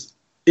instance.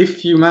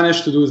 If you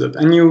manage to do that,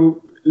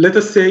 and let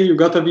us say you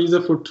got a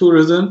visa for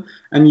tourism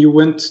and you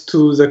went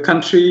to the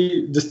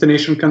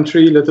destination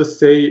country, let us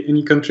say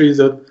any country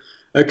that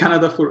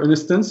Canada, for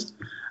instance,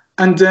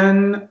 and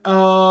then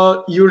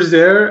you're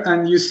there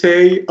and you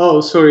say,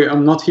 oh, sorry,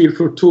 I'm not here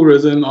for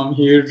tourism, I'm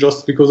here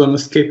just because I'm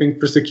escaping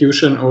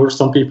persecution, or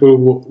some people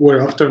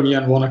were after me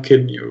and want to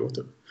kill me or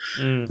whatever.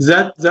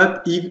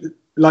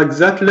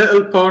 That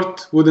little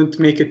part wouldn't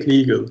make it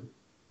legal.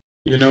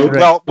 You know,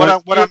 well, what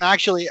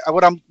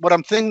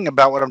I'm thinking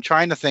about, what I'm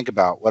trying to think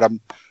about, what I'm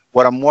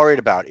worried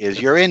about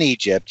is you're in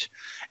Egypt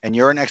and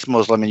you're an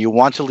ex-Muslim and you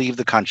want to leave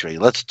the country.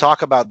 Let's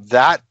talk about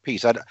that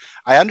piece.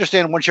 I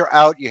understand once you're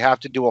out, you have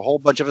to do a whole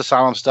bunch of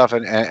asylum stuff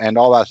and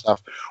all that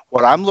stuff.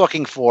 What I'm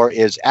looking for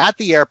is at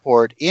the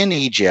airport in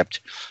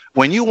Egypt,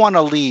 when you want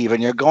to leave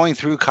and you're going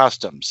through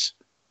customs,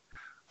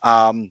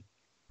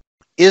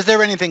 is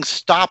there anything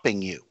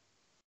stopping you?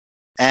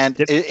 And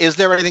is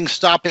there anything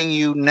stopping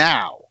you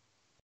now?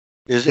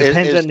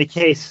 Depends on the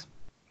case.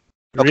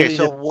 Okay, really,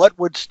 so what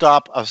would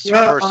stop a person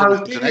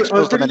who's an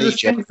ex-Muslim in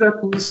Egypt? Things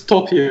that will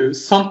stop you.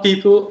 Some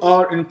people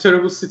are in a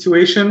terrible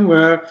situation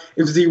where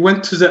if they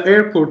went to the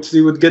airport,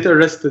 they would get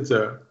arrested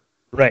there.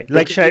 Right,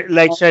 like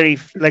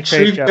Sharif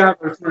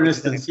Jabber, for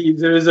instance.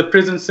 There is a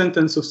prison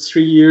sentence of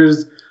 3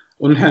 years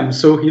on him,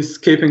 so he's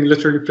escaping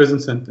literally prison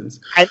sentence.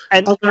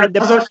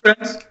 Other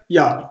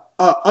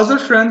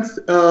friends,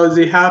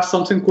 they have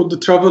something called the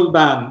travel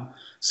ban.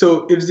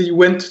 So if they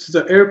went to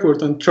the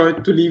airport and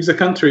tried to leave the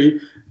country,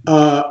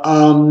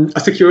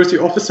 a security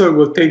officer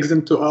will take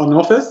them to an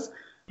office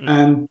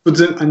and put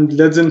them and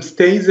let them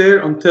stay there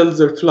until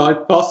their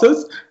flight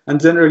passes, and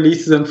then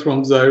release them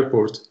from the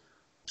airport.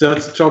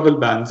 That's travel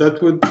ban.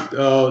 That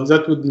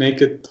would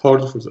make it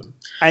hard for them.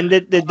 And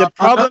the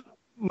problem,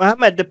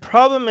 Mohammed, the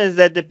problem is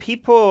that the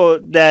people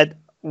that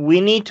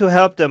we need to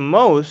help the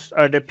most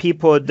are the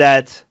people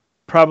that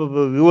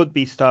probably would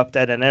be stopped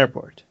at an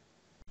airport.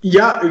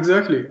 Yeah,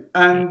 exactly.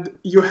 And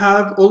you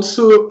have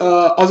also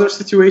other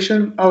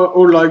situation,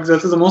 or like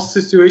that is the most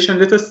situation.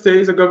 Let us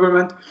say the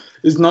government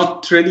is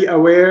not really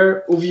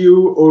aware of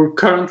you, or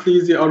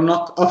currently they are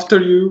not after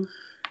you.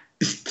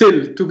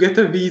 Still, to get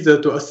a visa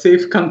to a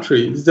safe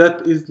country,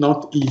 that is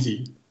not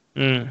easy.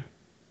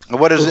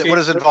 What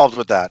is involved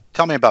with that?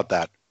 Tell me about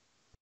that.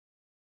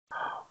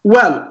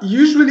 Well,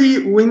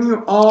 usually when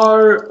you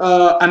are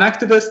an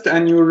activist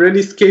and you're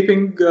really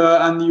escaping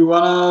and you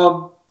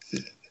wanna,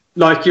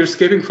 like, you're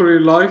escaping for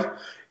your life,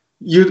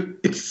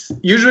 it's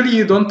usually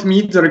you don't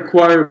meet the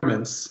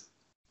requirements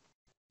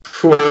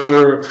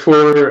for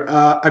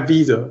a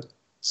visa.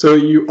 So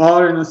you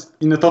are in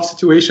a tough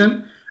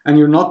situation, and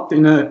your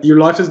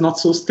life is not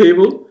so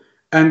stable.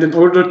 And in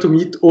order to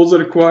meet all the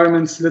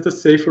requirements, let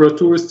us say for a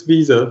tourist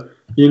visa,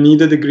 you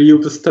need a degree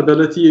of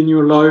stability in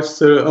your life.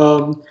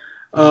 So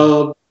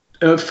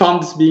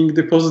funds being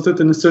deposited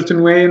in a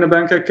certain way in a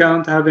bank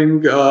account,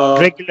 having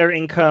regular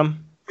income.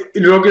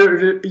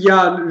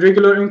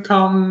 Regular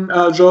income,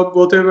 job,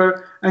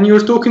 whatever. And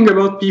you're talking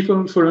about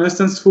people, for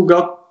instance, who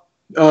got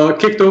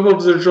kicked off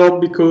of their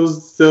job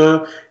because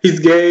he's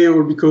gay,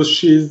 or because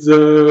she's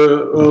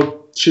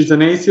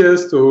an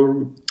atheist,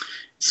 or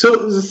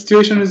so the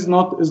situation is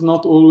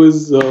not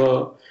always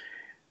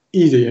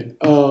easy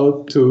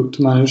to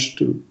manage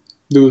to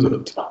do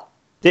that.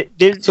 The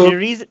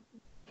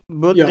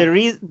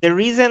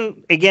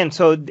reason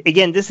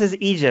again, this is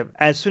Egypt.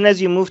 As soon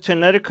as you move to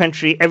another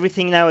country,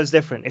 everything now is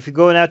different. If you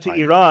go now to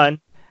Iran,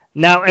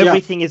 Now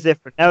everything is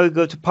different. Now we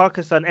go to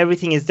Pakistan,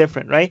 everything is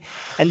different, right?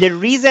 And the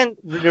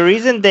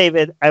reason,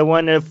 David, I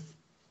want to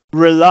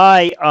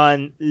rely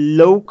on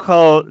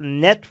local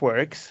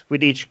networks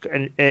with each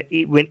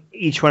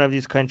one of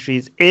these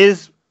countries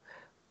is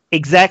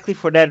exactly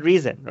for that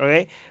reason,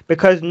 okay?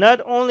 Because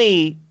not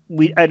only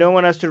I don't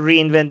want us to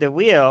reinvent the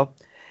wheel.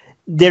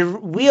 The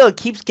wheel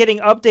keeps getting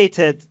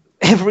updated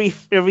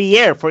every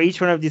year for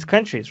each one of these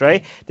countries,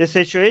 right? The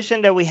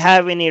situation that we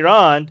have in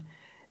Iran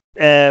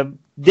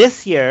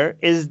this year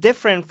is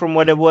different from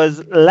what it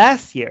was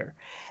last year,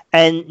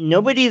 and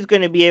nobody is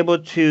going to be able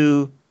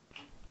to.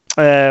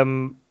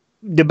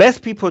 The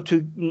best people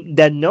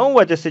that know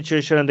what the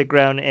situation on the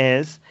ground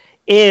is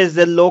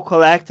the local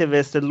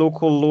activists, the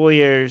local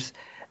lawyers,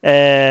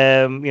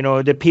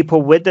 the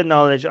people with the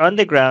knowledge on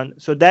the ground.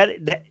 So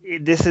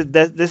this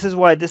is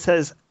why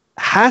this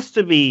has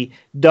to be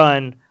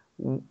done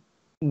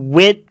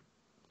with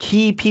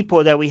key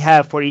people that we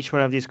have for each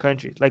one of these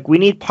countries. Like, we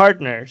need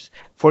partners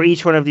for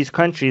each one of these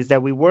countries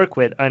that we work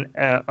with on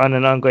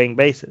an ongoing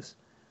basis.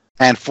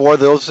 And for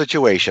those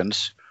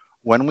situations,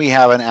 when we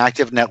have an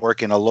active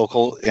network in a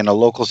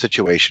local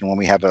situation, when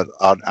we have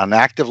an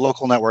active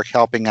local network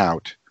helping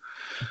out,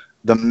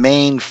 the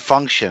main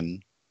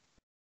function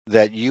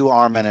that you,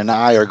 Armin, and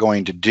I are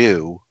going to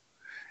do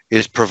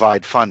is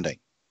provide funding.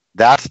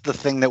 That's the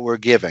thing that we're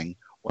giving.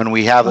 When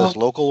we have this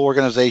local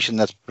organization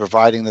that's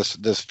providing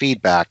this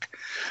feedback,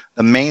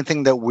 the main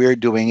thing that we're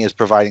doing is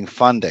providing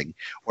funding.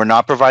 We're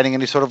not providing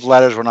any sort of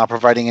letters. We're not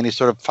providing any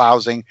sort of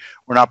housing.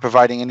 We're not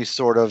providing any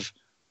sort of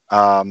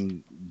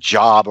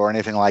job or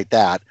anything like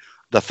that.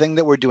 The thing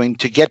that we're doing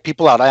to get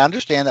people out, I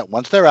understand that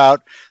once they're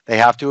out, they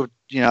have to,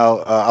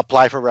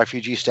 apply for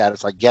refugee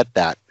status. I get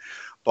that.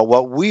 But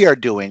what we are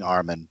doing,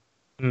 Armin,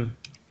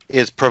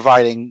 is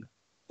providing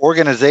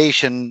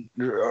organization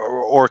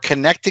or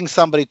connecting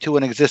somebody to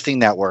an existing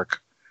network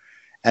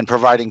and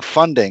providing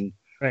funding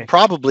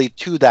probably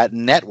to that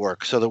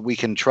network so that we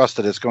can trust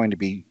that it's going to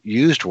be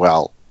used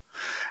well.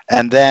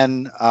 And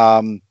then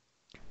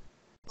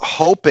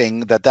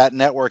hoping that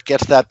network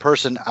gets that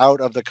person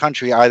out of the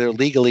country either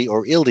legally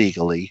or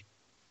illegally.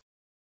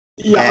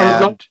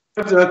 Yeah, and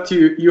that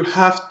you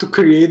have to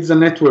create the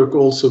network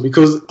also,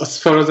 because as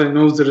far as I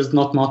know, there is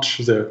not much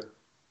there.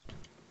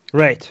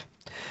 Right.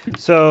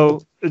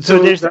 So that's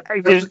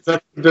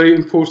very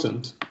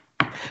important.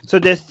 So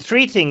there's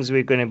three things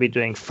we're going to be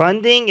doing.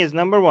 Funding is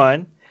number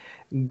one.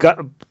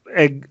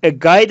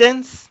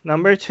 Guidance,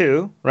 number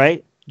two,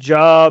 right?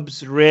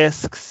 Jobs,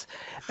 risks,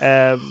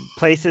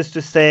 places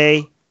to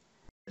stay,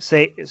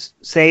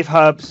 safe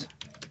hubs.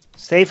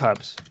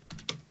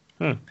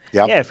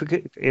 Yep. Yeah,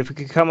 if we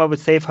could come up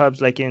with safe hubs,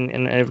 like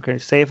in every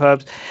country, safe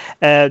hubs.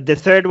 The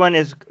third one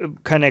is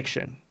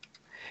connection.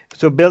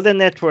 So build a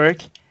network,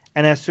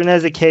 and as soon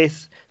as the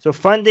case, so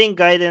funding,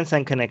 guidance,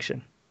 and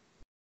connection.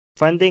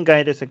 Funding,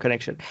 guidance, and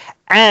connection.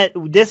 And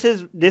this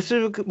is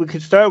we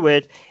could start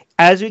with.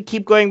 As we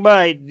keep going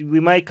by,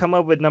 we might come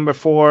up with number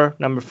 4,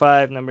 number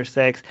 5, number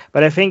 6.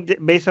 But I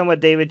think based on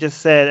what David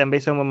just said and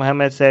based on what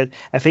Mohamed said,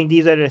 I think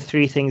these are the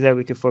three things that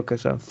we could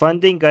focus on: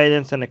 funding,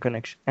 guidance, and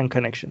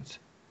connections.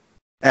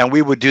 And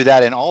we would do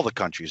that in all the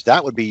countries.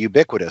 That would be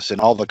ubiquitous in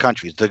all the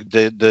countries.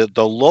 The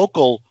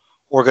local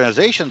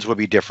organizations would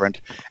be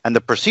different, and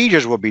the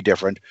procedures would be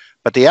different,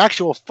 but the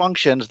actual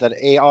functions that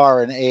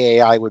AR and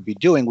AAI would be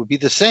doing would be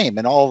the same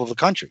in all of the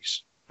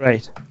countries.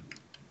 Right.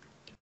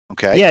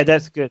 Okay. Yeah,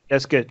 that's good.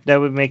 That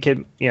would make it.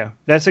 Yeah,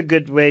 that's a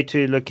good way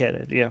to look at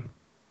it. Yeah.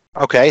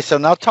 Okay, so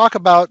now talk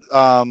about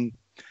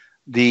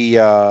the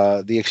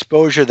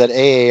exposure that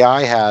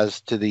AAI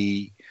has to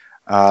the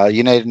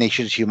United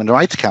Nations Human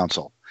Rights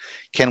Council.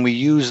 Can we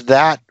use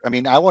that? I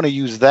mean, I want to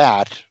use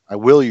that. I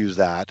will use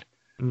that.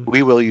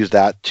 We will use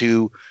that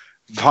to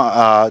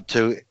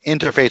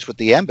interface with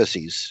the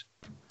embassies,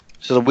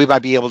 so that we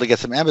might be able to get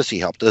some embassy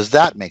help. Does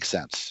that make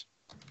sense?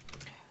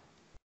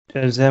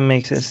 Does that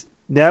make sense?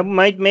 That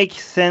might make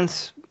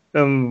sense.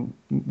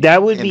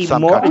 That would be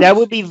more. Countries. That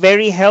would be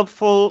very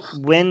helpful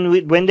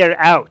when they're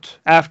out.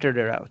 After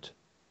they're out.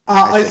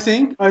 I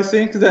think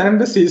the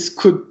embassies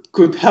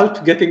could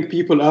help getting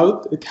people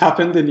out. It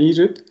happened in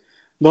Egypt,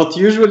 but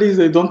usually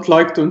they don't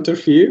like to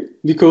interfere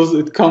because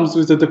it comes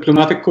with a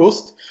diplomatic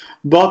cost.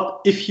 But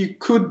if you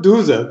could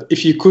do that,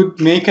 if you could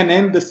make an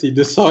embassy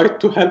decide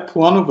to help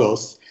one of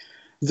us,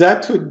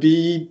 that would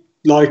be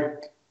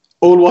like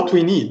all what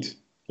we need.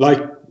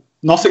 Like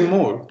nothing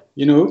more.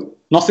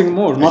 Nothing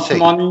more, not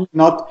money,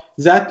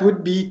 that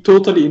would be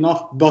totally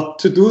enough. But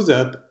to do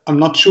that, I'm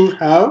not sure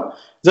how.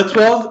 That's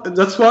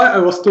why I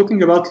was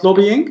talking about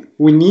lobbying.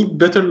 We need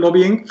better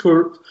lobbying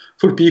for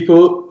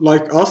people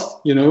like us,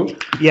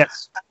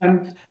 Yes.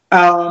 And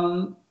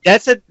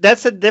that's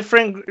a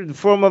different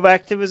form of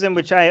activism,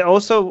 which I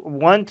also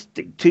want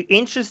to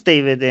interest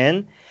David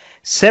in,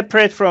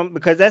 separate from,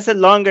 because that's a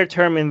longer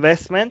term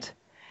investment.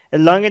 A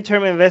longer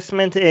term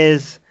investment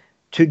is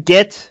to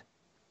get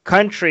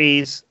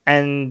countries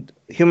and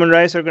human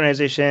rights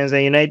organizations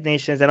and United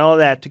Nations and all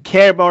that to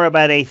care more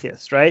about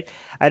atheists, right?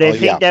 And I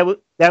think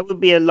that would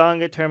be a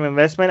longer term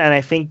investment, and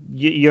I think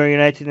your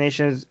United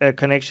Nations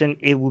connection,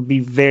 it would be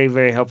very,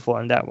 very helpful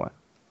on that one,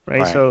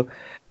 right? So,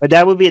 but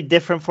that would be a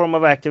different form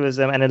of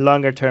activism and a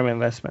longer term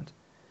investment.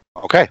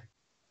 Okay.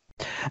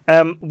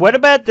 What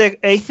about the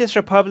Atheist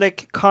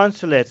Republic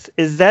consulates?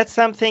 Is that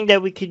something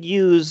that we could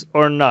use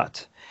or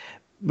not?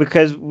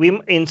 Because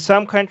in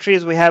some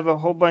countries we have a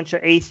whole bunch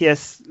of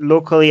atheists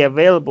locally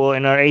available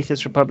in our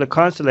Atheist Republic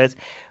consulates.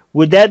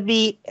 Would that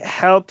be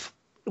help?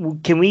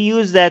 Can we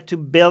use that to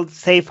build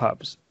safe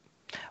hubs?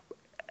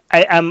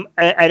 I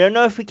don't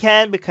know if we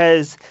can,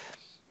 because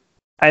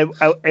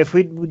if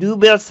we do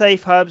build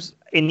safe hubs,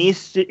 we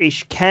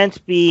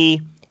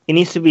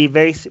need to be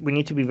very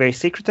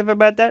secretive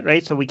about that,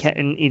 right? So it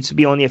needs to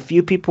be only a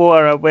few people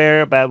are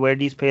aware about where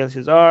these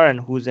places are and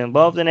who's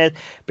involved in it,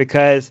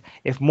 because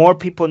if more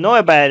people know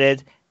about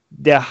it,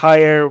 the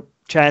higher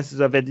chances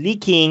of it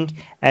leaking,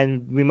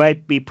 and we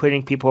might be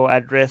putting people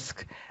at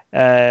risk.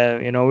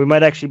 We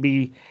might actually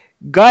be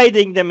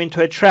guiding them into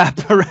a trap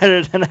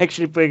rather than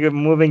actually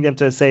moving them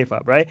to a safe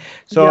hub, right?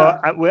 So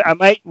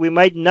we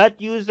might not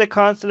use the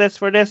consulates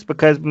for this,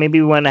 because maybe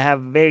we want to have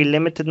very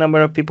limited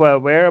number of people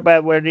aware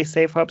about where these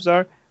safe hubs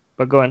are.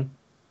 But go on.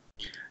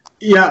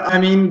 Yeah, I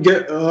mean,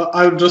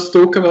 I'll just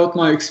talk about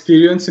my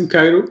experience in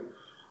Cairo.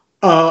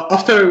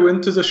 After I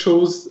went to the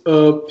shows,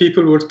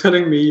 people were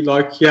telling me,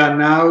 like,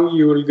 now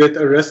you will get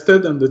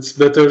arrested and it's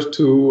better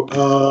to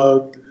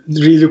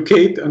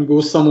relocate and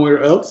go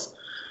somewhere else.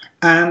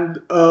 And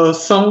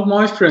some of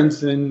my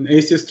friends in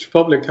Atheist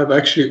Republic have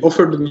actually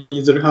offered me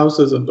their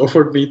houses and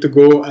offered me to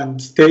go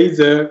and stay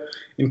there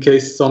in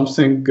case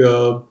something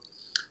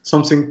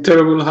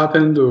terrible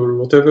happened or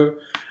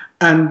whatever.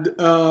 And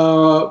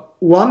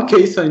one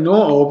case I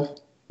know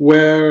of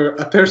where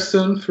a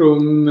person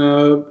from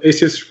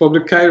Atheist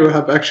Republic Cairo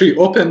have actually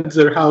opened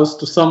their house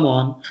to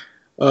someone,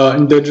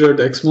 endangered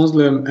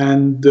ex-Muslim,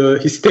 and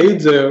he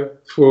stayed there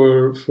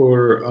for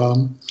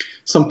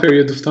some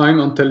period of time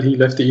until he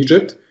left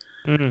Egypt.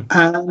 Mm-hmm.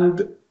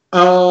 And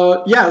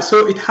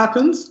so it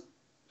happens,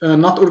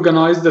 not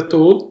organized at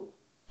all.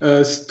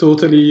 It's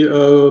totally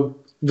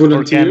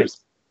volunteers.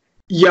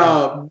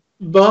 Yeah,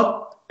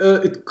 but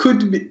it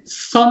could be,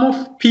 some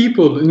of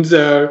people in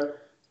there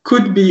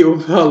could be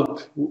of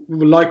help.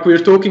 Like we're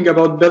talking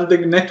about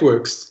building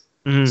networks.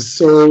 Mm-hmm.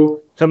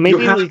 So maybe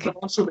you have a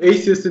bunch of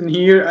atheists in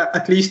here.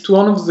 At least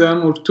one of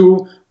them or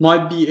two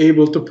might be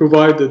able to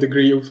provide a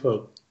degree of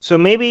help. So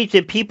maybe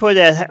the people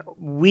that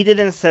we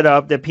didn't set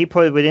up, the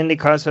people within the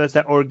consulates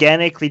that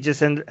organically just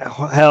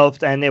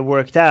helped and it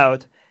worked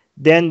out,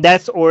 then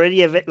that's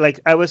already like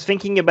I was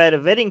thinking about a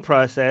vetting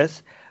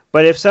process.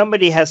 But if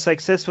somebody has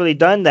successfully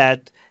done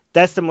that,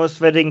 that's the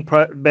best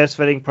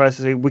vetting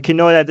process. We can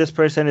know that this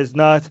person is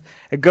not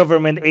a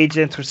government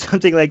agent or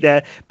something like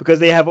that, because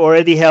they have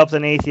already helped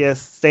an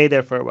atheist stay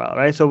there for a while,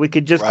 right? So we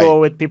could just go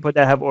with people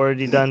that have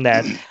already done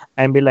that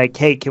and be like,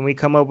 hey, can we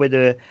come up with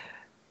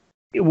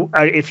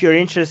if you're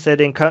interested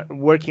in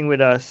working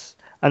with us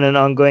on an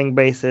ongoing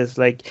basis,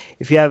 like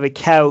if you have a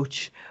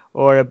couch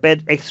or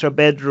extra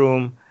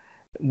bedroom,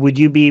 would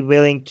you be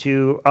willing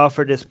to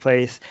offer this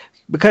place?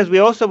 Because we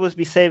also would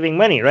be saving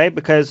money, right?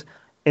 Because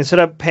instead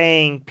of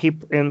paying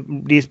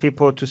these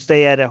people to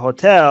stay at a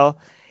hotel,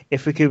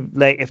 if they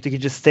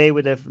could just stay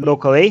with the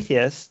local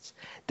atheists,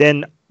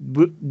 then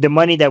the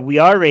money that we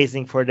are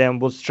raising for them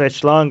will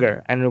stretch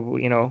longer, and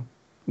we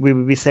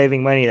would be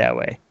saving money that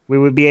way. We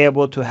would be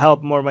able to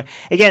help more money.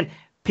 Again,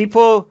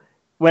 people,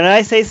 when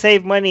I say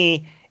save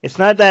money, it's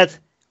not that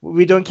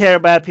we don't care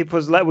about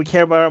people's lives. We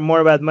care more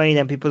about money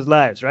than people's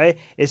lives, right?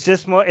 It's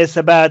just it's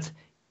about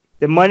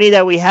the money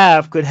that we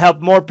have could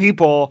help more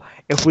people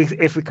if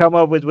we come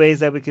up with ways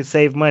that we could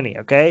save money,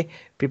 okay?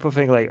 People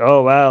think like,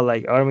 oh, wow,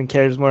 like Armin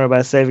cares more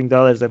about saving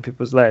dollars than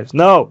people's lives.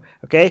 No,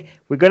 okay?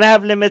 We're going to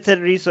have limited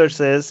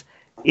resources.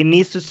 It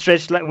needs to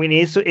stretch. We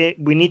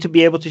need to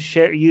be able to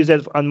use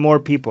it on more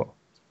people.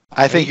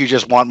 I think you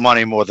just want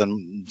money more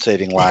than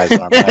saving lives.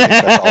 I think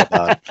that's all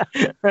about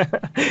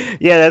it.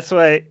 Yeah, that's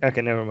why.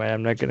 Okay, never mind.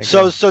 I'm not going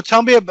to. So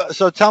tell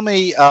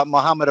me,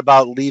 Mohamed,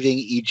 about leaving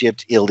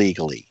Egypt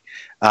illegally.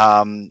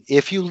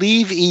 If you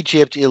leave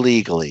Egypt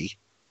illegally,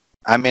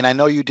 I mean, I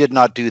know you did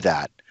not do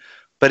that,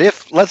 but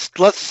if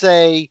let's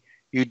say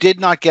you did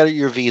not get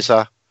your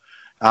visa,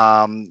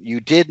 you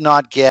did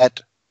not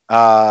get,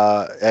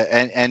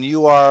 and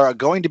you are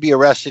going to be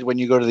arrested when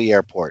you go to the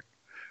airport.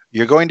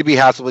 You're going to be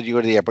hassled when you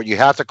go to the airport. You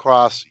have to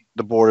cross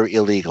the border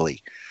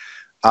illegally.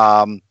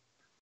 And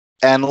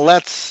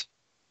let's,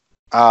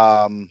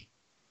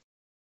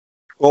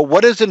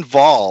 what is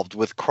involved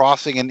with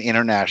crossing an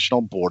international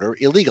border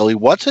illegally?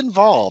 What's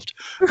involved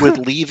with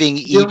leaving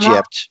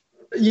Egypt?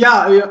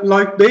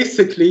 Like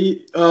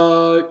basically,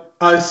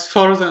 as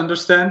far as I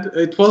understand,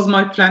 it was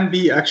my plan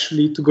B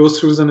actually to go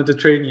through the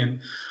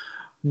Mediterranean.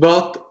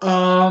 But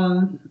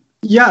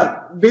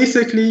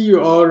basically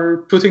you are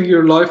putting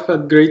your life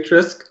at great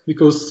risk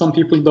because some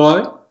people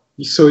die.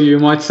 So you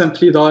might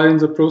simply die in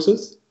the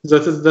process.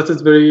 That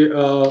is very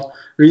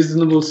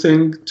reasonable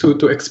thing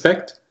to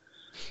expect.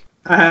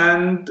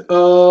 And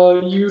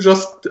you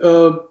just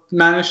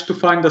manage to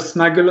find a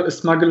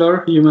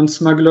smuggler, human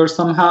smuggler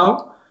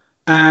somehow,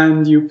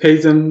 and you pay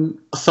them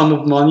a sum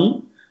of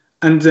money,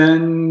 and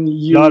then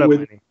you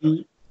would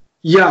be,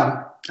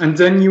 and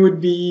then you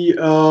would be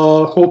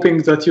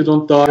hoping that you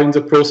don't die in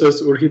the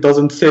process, or he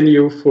doesn't sell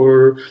you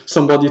for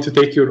somebody to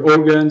take your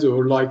organs,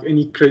 or like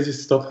any crazy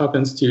stuff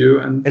happens to you.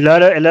 And a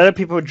lot of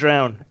people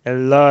drown. A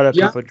lot of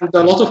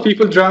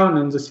people drown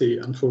in the sea,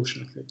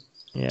 unfortunately.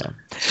 Yeah.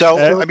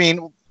 So I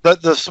mean,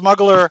 the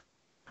smuggler.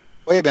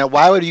 Wait a minute.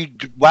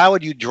 Why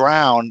would you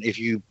drown if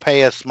you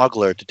pay a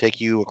smuggler to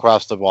take you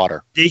across the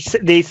water?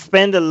 They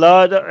spend a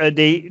lot.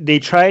 They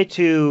try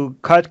to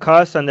cut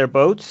costs on their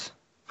boats.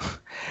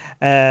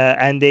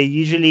 And they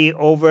usually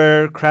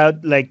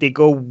overcrowd, like they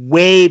go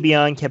way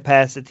beyond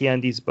capacity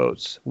on these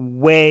boats,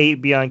 way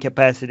beyond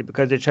capacity,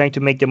 because they're trying to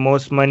make the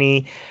most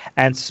money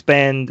and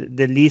spend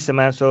the least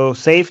amount. So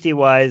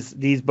safety-wise,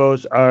 these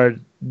boats are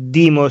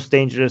the most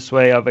dangerous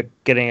way of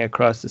getting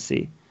across the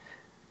sea.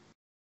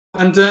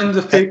 And then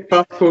the fake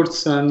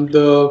passports and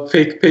the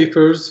fake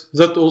papers,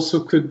 that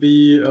also could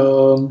be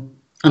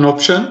an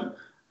option.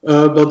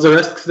 But the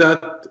risk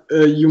that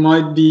you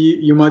might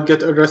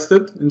get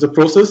arrested in the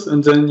process,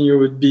 and then you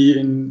would be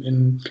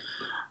in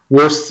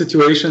worse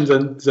situations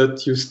than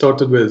that you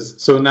started with.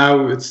 So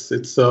now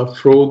it's a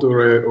fraud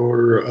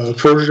or a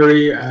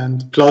forgery,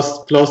 and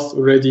plus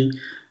already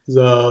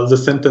the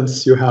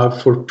sentence you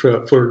have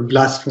for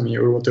blasphemy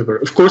or whatever.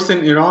 Of course,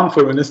 in Iran,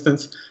 for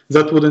instance,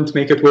 that wouldn't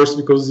make it worse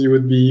because you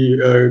would be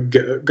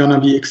gonna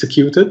be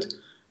executed.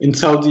 In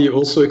Saudi,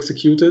 also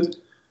executed.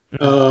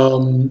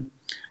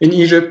 In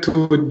Egypt, it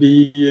would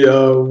be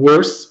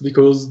worse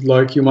because,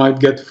 like, you might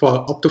get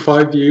up to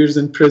 5 years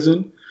in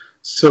prison.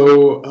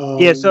 So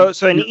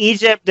so in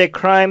Egypt, the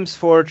crimes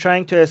for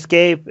trying to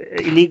escape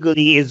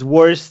illegally is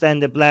worse than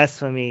the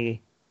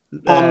blasphemy.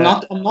 I'm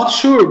not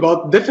sure,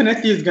 but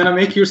definitely it's gonna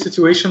make your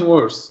situation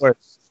worse.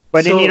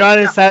 But in Iran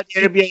and Saudi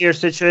Arabia, your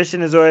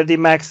situation is already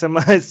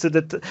maximized to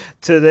the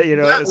so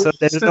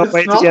there's no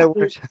way to get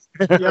worse.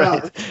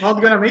 Right. It's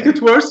not gonna make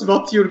it worse,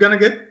 but you're gonna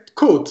get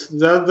caught.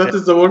 That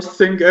is the worst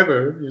thing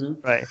ever,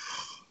 Right.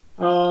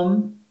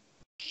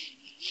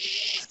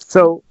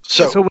 So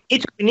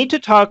we need to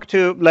talk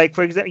to, like,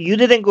 for example, you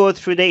didn't go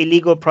through the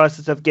illegal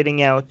process of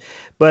getting out,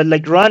 but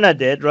like Rana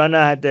did.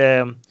 Rana had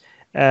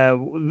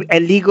a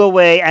legal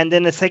way, and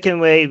then the second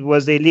way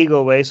was the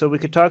illegal way. So we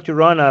could talk to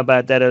Rana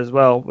about that as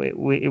well.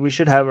 We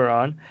should have her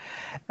on.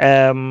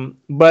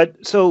 But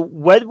so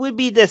what would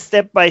be the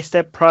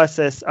step-by-step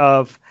process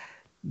of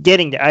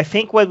getting there? I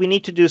think what we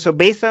need to do, so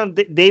based on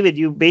David,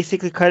 you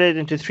basically cut it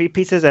into 3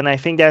 pieces, and I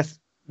think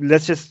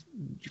let's just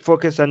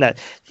focus on that.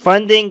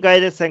 Funding,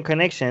 guidance, and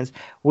connections.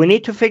 We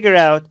need to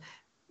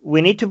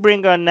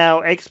bring on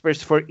now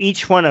experts for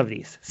each one of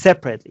these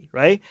separately,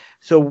 right?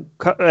 So,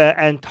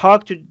 and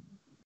talk to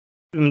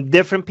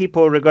different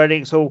people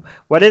regarding, so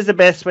what is the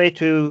best way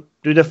to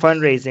do the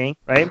fundraising,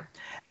 right?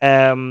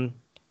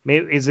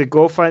 Maybe is it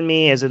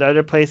GoFundMe? Is it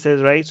other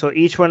places, right? So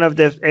each one of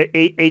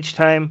each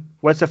time,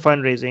 what's the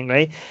fundraising,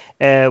 right?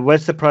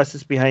 What's the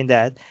process behind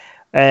that?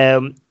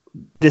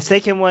 The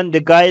second one,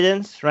 the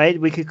guidance, right?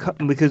 We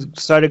could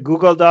start a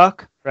Google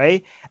Doc,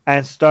 right?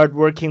 And start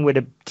working with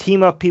a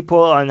team of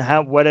people on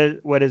what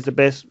is the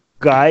best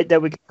guide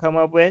that we can come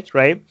up with,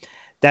 right?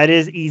 That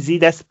is easy.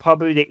 That's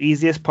probably the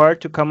easiest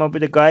part, to come up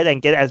with a guide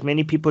and get as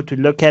many people to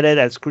look at it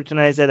and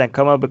scrutinize it and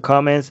come up with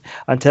comments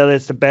until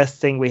it's the best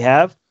thing we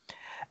have.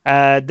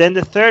 Then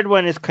the third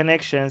one is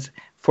connections.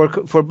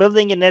 For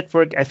building a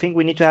network, I think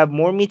we need to have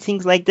more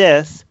meetings like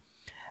this,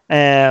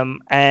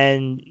 and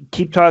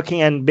keep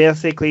talking and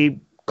basically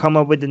come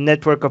up with a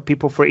network of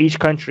people for each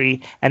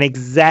country and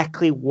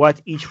exactly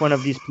what each one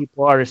of these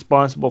people are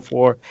responsible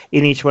for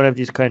in each one of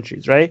these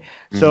countries, right?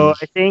 Mm-hmm. So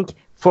I think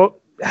for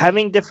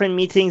having different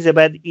meetings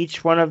about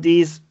each one of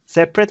these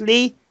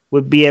separately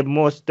would be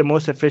the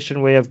most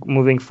efficient way of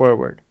moving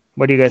forward.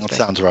 What do you guys think? That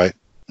sounds right.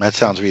 That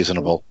sounds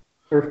reasonable.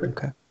 Perfect.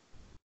 Okay.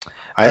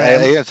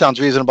 It sounds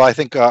reasonable. I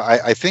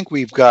think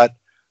we've got.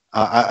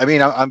 I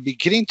mean, I'm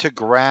beginning to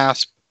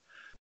grasp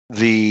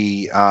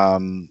the.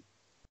 I'm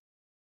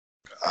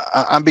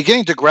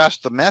beginning to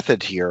grasp the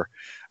method here.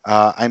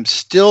 I'm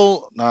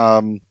still.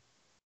 I'm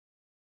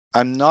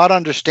not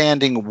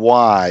understanding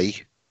why.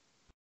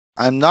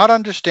 I'm not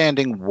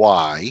understanding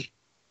why.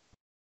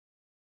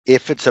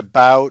 If it's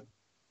about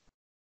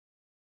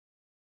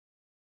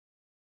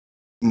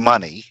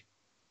money,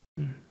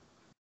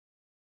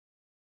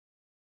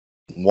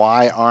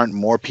 why aren't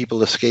more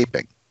people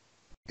escaping?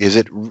 Is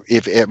it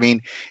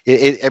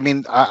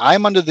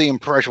I'm under the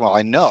impression, well,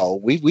 I know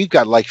we've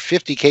got like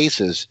 50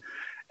 cases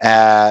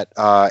at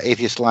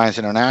Atheist Alliance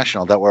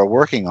International that we're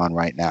working on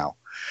right now,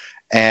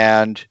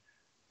 and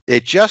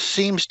it just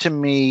seems to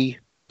me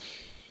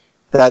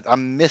that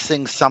I'm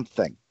missing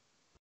something.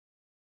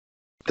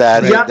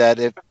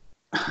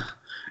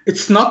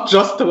 It's not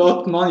just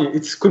about money,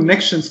 it's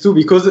connections too,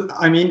 because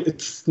I mean,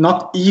 it's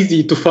not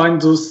easy to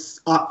find those,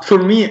 for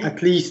me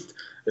at least,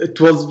 it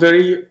was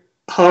very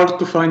hard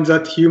to find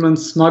that human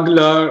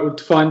smuggler or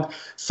to find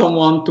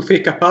someone to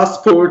fake a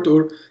passport.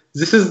 Or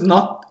this is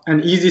not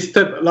an easy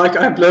step. Like,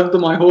 I've lived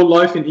my whole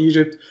life in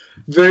Egypt,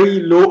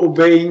 very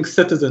law-obeying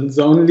citizens.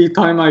 The only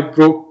time I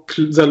broke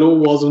the law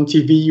was on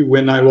TV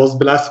when I was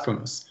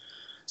blasphemous.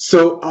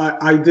 So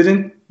I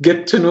didn't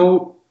get to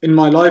know in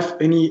my life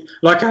any,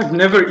 like, I've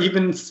never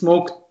even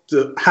smoked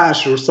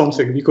hash or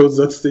something because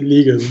that's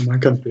illegal in my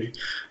country.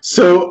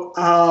 So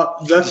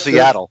that's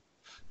Seattle.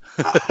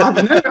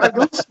 I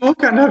don't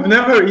smoke, and I've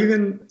never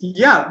even,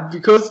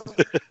 because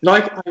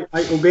like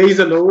I obey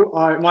the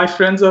law. My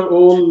friends are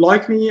all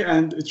like me,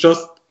 and it's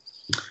just,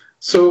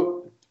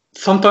 so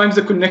sometimes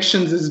the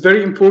connections is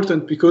very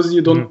important because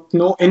you don't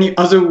know any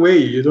other way.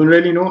 You don't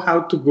really know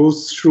how to go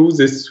through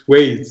these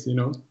ways,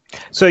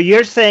 So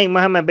you're saying,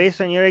 Mohamed,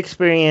 based on your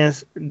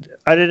experience,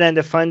 other than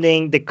the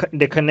funding,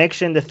 the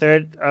connection, the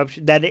third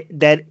option,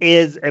 that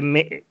is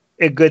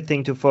a good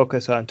thing to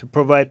focus on, to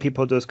provide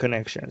people those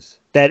connections.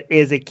 That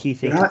is a key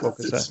thing to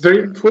focus on. It's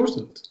very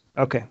important.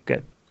 Okay,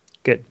 good.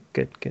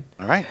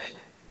 All right.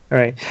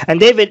 And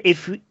David,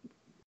 if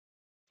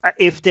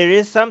there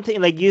is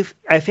something like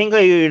I think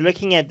like you're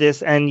looking at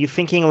this and you're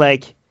thinking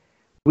like,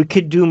 we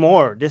could do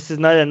more. This is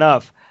not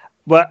enough.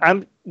 But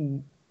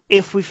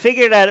if we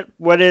figured out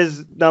what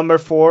is number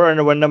 4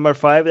 and what number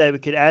 5 that we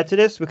could add to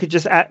this, we could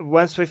just add,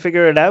 once we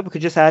figure it out, we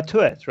could just add to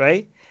it,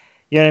 right?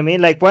 You know what I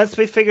mean? Like, once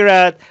we figure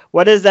out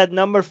what is that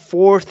number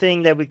 4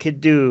 thing that we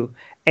could do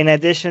in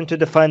addition to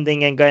the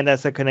funding and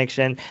guidance and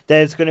connection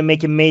that is going to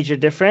make a major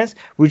difference,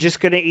 we're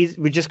just going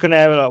to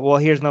have, well,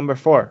 here's number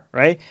 4,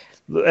 right?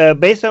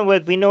 Based on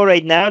what we know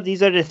right now,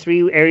 these are the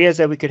 3 areas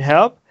that we could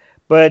help,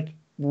 but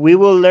we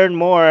will learn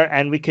more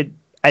and we could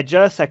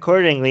adjust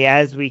accordingly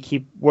as we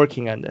keep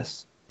working on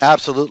this.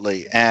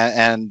 Absolutely.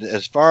 And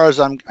as far as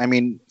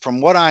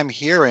from what I'm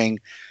hearing,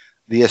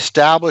 the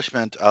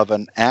establishment of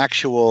an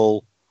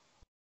actual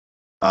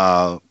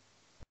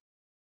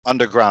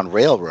underground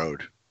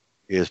railroad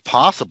is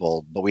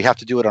possible, but we have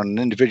to do it on an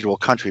individual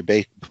country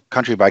by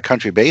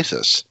country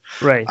basis.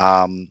 Right.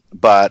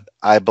 But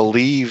I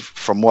believe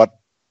from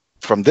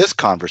this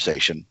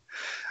conversation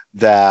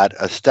that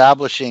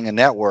establishing a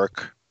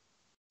network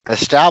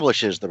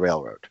establishes the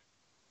railroad.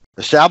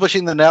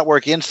 Establishing the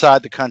network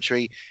inside the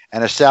country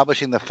and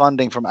establishing the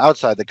funding from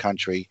outside the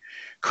country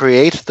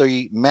creates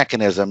the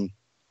mechanism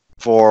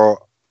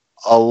for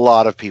a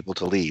lot of people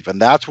to leave.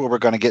 And that's where we're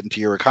going to get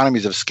into your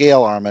economies of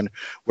scale, Armin,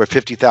 where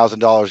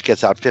 $50,000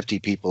 gets out 50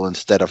 people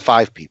instead of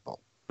 5 people.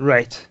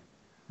 Right.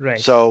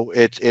 So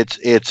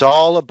it's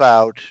all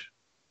about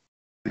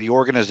the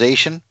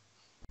organization.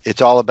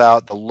 It's all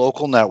about the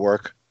local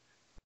network,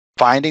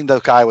 finding the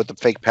guy with the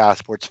fake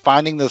passports,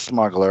 finding the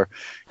smuggler,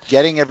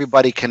 getting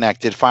everybody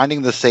connected,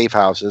 finding the safe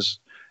houses,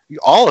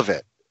 all of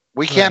it.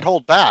 We can't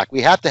hold back.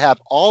 We have to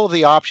have all of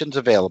the options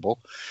available,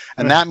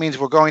 and that means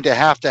we're going to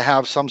have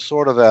some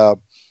sort of a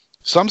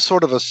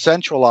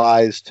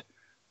centralized,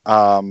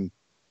 well,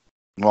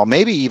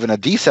 maybe even a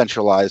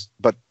decentralized,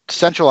 but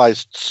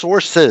centralized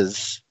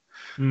sources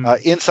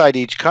inside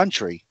each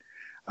country,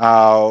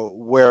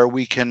 where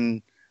we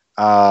can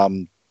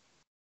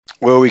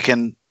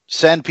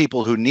send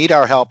people who need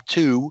our help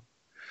to,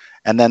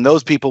 and then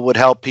those people would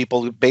help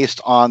people based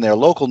on their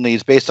local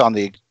needs, based on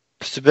the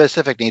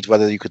specific needs,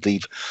 whether you could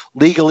leave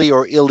legally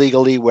or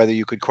illegally, whether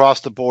you could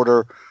cross the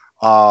border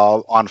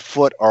on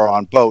foot or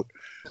on boat,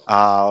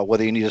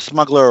 whether you need a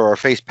smuggler or a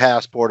fake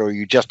passport or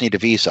you just need a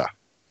visa.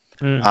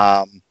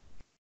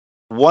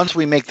 Once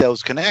we make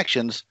those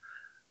connections,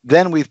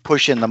 then we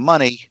push in the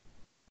money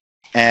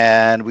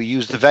and we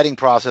use the vetting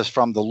process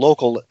from the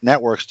local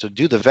networks to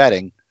do the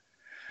vetting.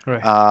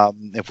 Right.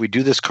 If we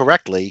do this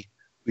correctly,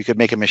 we could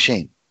make a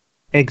machine.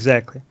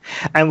 Exactly.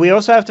 And we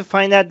also have to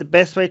find out the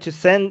best way to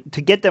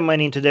get the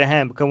money into their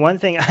hand. Because one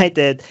thing I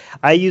did,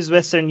 I used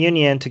Western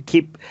Union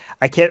to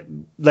I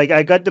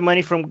got the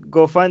money from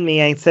GoFundMe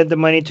and sent the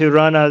money to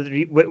run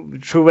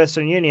through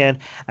Western Union.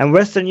 And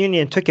Western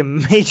Union took a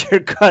major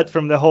cut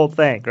from the whole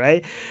thing,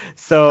 right?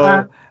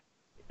 So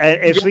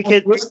if we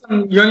could...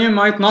 Western Union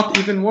might not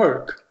even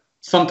work.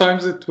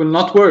 Sometimes it will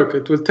not work.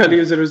 It will tell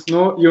you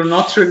you're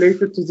not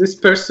related to this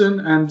person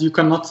and you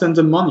cannot send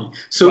them money.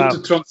 So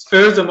to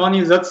transfer the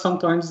money, that's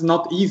sometimes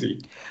not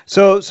easy.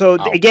 So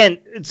again,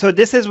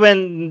 this is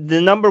when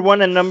the number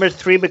 1 and number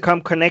 3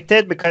 become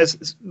connected,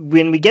 because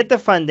when we get the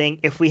funding,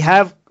 if we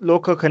have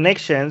local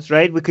connections,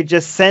 right, we could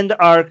just send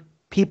our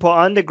people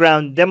on the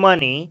ground the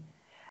money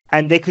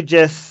and they could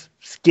just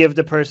give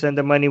the person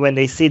the money when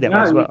they see them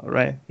as well,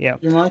 right? Yeah.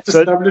 You might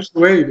establish a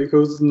way,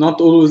 because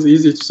not always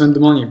easy to send the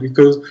money,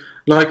 because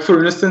like,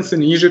 for instance,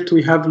 in Egypt,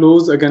 we have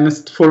laws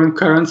against foreign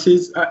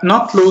currencies,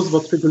 not laws,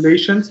 but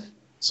regulations,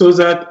 so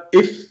that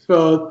if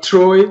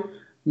Troy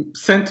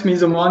sent me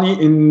the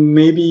money in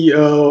maybe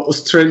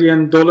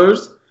Australian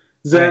dollars,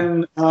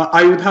 then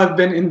I would have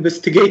been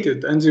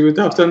investigated, and they would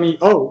have told me,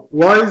 oh,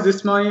 why is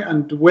this money,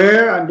 and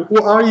where, and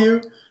who are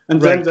you?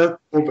 and then that's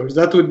over.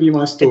 That would be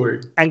my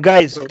story. And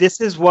guys, this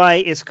is why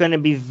it's going to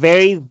be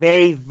very,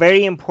 very,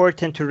 very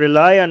important to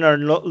rely on our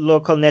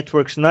local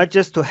networks, not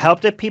just to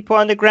help the people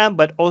on the ground,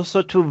 but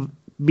also to,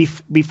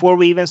 before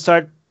we even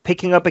start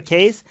picking up a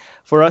case,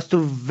 for us to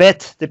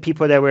vet the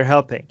people that we're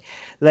helping.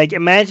 Like,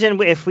 imagine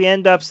if we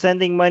end up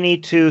sending money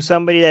to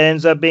somebody that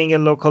ends up being a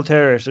local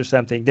terrorist or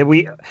something, that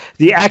we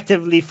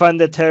actively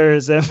funded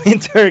terrorism in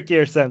Turkey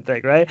or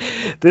something, right?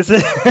 This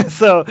is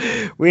so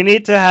we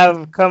need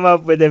to come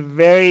up with a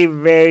very,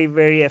 very,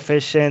 very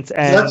efficient.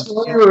 And that's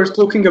why we were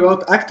talking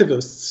about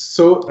activists.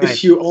 So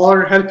if you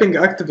are helping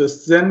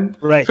activists, then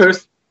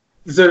first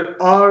there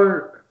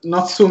are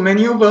not so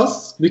many of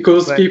us,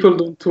 because people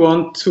don't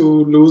want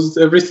to lose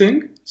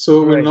everything.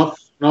 So we're not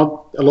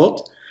a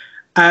lot.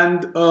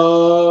 And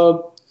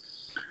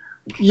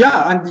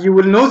and you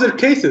will know their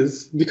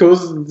cases,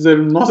 because there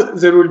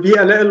will be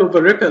a little of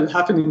a ripple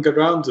happening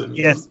around them.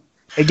 Yes.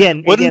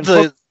 Again, go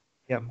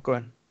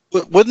on.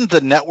 Wouldn't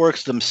the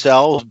networks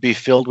themselves be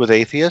filled with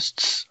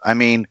atheists? I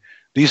mean,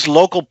 these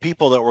local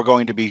people that we're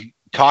going to be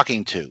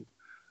talking to,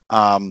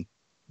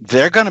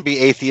 they're going to be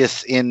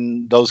atheists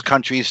in those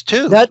countries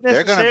too. Not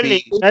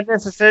necessarily.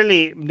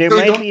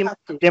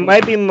 There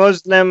might be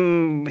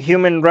Muslim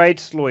human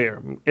rights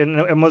lawyer,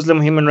 a Muslim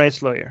human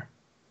rights lawyer,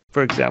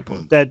 for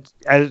example. That,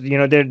 as you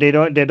know, they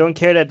don't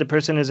care that the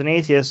person is an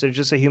atheist. They're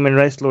just a human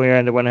rights lawyer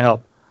and they want to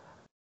help.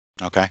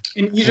 Okay.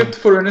 In Egypt,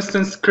 for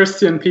instance,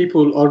 Christian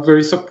people are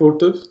very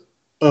supportive.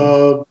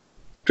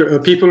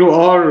 People who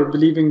are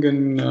believing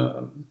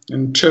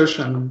in church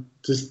and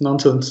this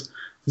nonsense,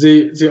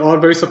 they are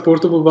very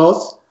supportive of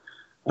us.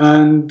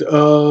 And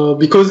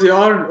because they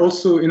are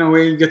also, in a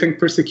way, getting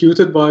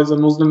persecuted by the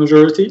Muslim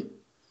majority.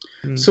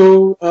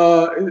 So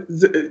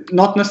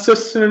not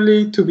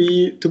necessarily to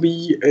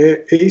be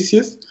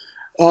atheist.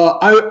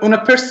 On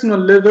a personal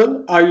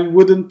level, I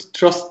wouldn't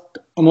trust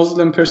a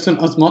Muslim person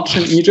as much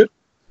in Egypt.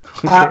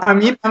 I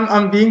mean,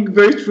 I'm being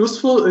very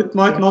truthful. It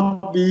might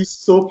not be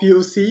so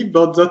POC,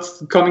 but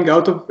that's coming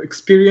out of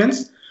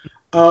experience.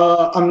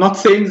 I'm not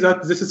saying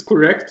that this is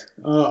correct.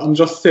 I'm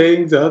just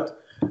saying that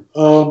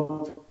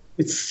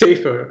it's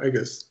safer, I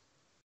guess.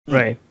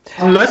 Right.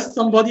 Unless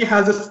somebody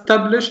has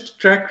established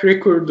track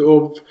record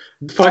of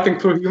fighting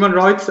for human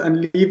rights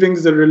and leaving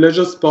the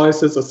religious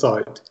biases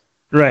aside.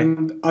 Right.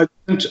 And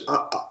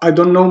I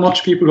don't know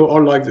much people who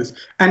are like this.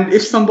 And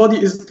if somebody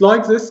is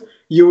like this,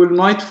 you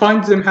might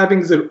find them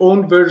having their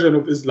own version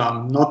of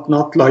Islam,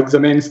 not like the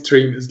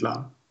mainstream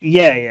Islam.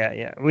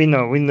 Yeah. We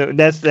know.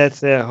 That's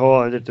a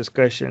whole other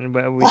discussion.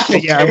 But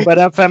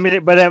I'm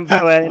familiar. But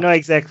I know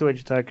exactly what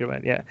you're talking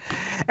about. Yeah.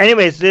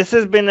 Anyways, this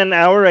has been an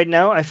hour right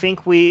now. I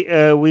think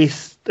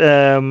this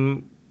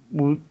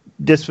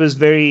was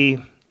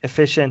very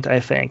efficient. I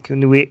think,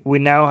 and we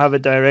now have a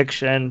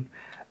direction.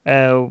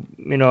 On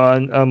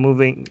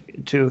moving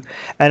to,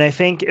 and I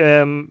think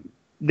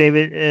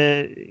David,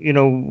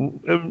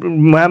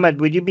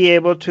 Mohamed, would you be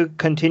able to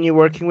continue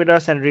working with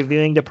us and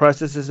reviewing the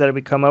processes that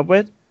we come up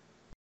with?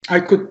 I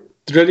could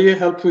really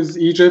help with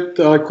Egypt.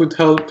 I could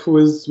help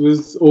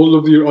with all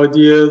of your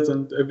ideas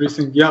and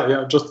everything.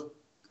 Yeah. Just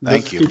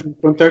keep in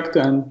contact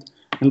and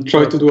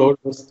try to do our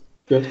best.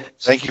 Yeah.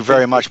 Thank you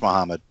very much,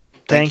 Mohamed.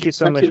 Thank you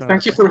so much.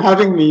 Thank you for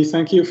having me.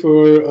 Thank you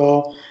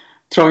for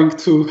trying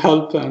to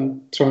help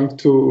and trying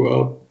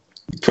to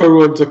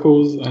forward the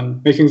cause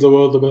and making the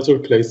world a better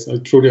place. I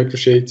truly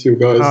appreciate you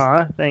guys.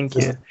 Thank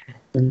you.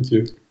 Thank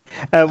you.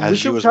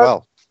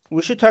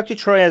 We should talk to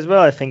Troy as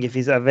well, I think, if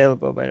he's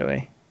available, by the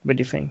way. What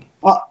do you think?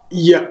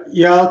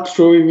 Yeah,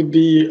 Troy would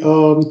be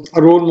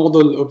a role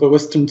model of a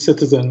Western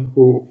citizen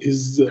who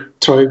is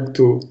trying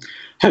to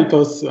help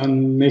us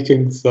and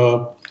making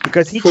the...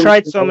 Because he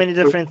tried so many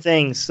different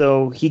things,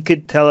 so he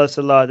could tell us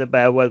a lot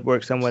about what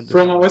works and what doesn't.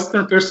 From a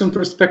Western person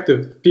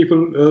perspective,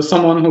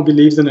 someone who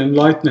believes in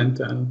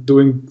enlightenment and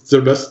doing their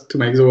best to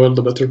make the world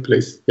a better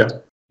place. Yeah.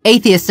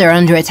 Atheists are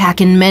under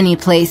attack in many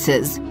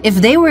places. If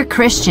they were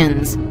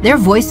Christians, their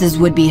voices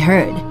would be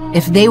heard.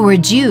 If they were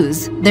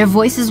Jews, their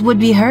voices would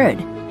be heard.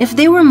 If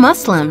they were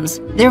Muslims,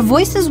 their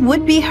voices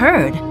would be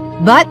heard.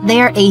 But they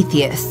are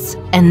atheists,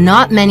 and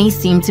not many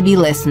seem to be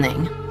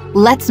listening.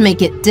 Let's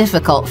make it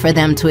difficult for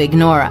them to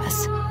ignore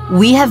us.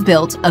 We have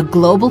built a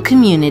global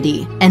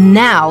community, and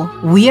now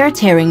we are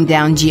tearing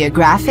down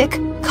geographic,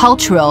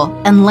 cultural,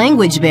 and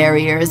language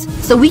barriers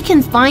so we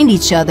can find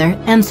each other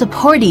and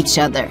support each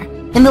other.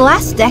 In the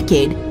last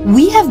decade,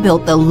 we have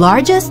built the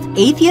largest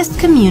atheist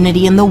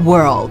community in the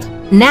world.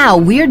 Now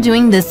we're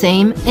doing the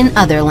same in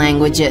other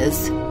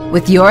languages.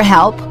 With your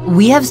help,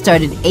 we have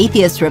started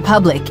Atheist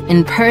Republic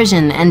in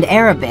Persian and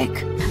Arabic.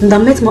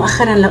 انضميت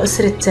مؤخرا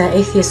لأسرة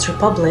Atheist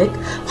Republic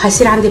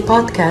وحيصير عندي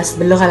بودكاست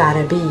باللغة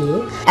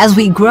العربية. As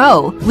we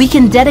grow, we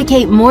can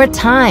dedicate more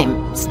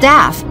time,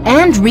 staff,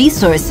 and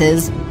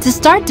resources to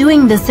start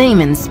doing the same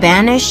in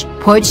Spanish,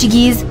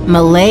 Portuguese,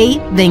 Malay,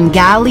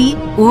 Bengali,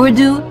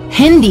 Urdu,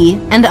 Hindi,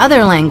 and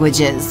other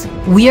languages.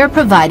 We are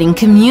providing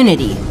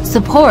community,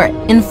 support,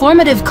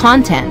 informative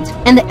content,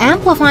 and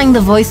amplifying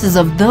the voices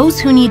of those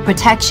who need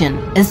protection,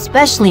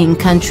 especially in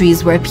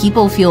countries where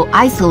people feel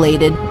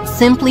isolated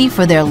simply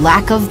for their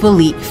lack of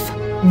belief.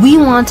 We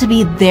want to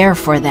be there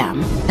for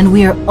them, and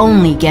we are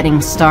only getting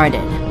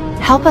started.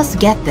 Help us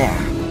get there.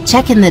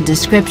 Check in the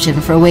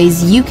description for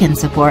ways you can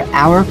support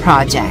our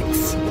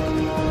projects.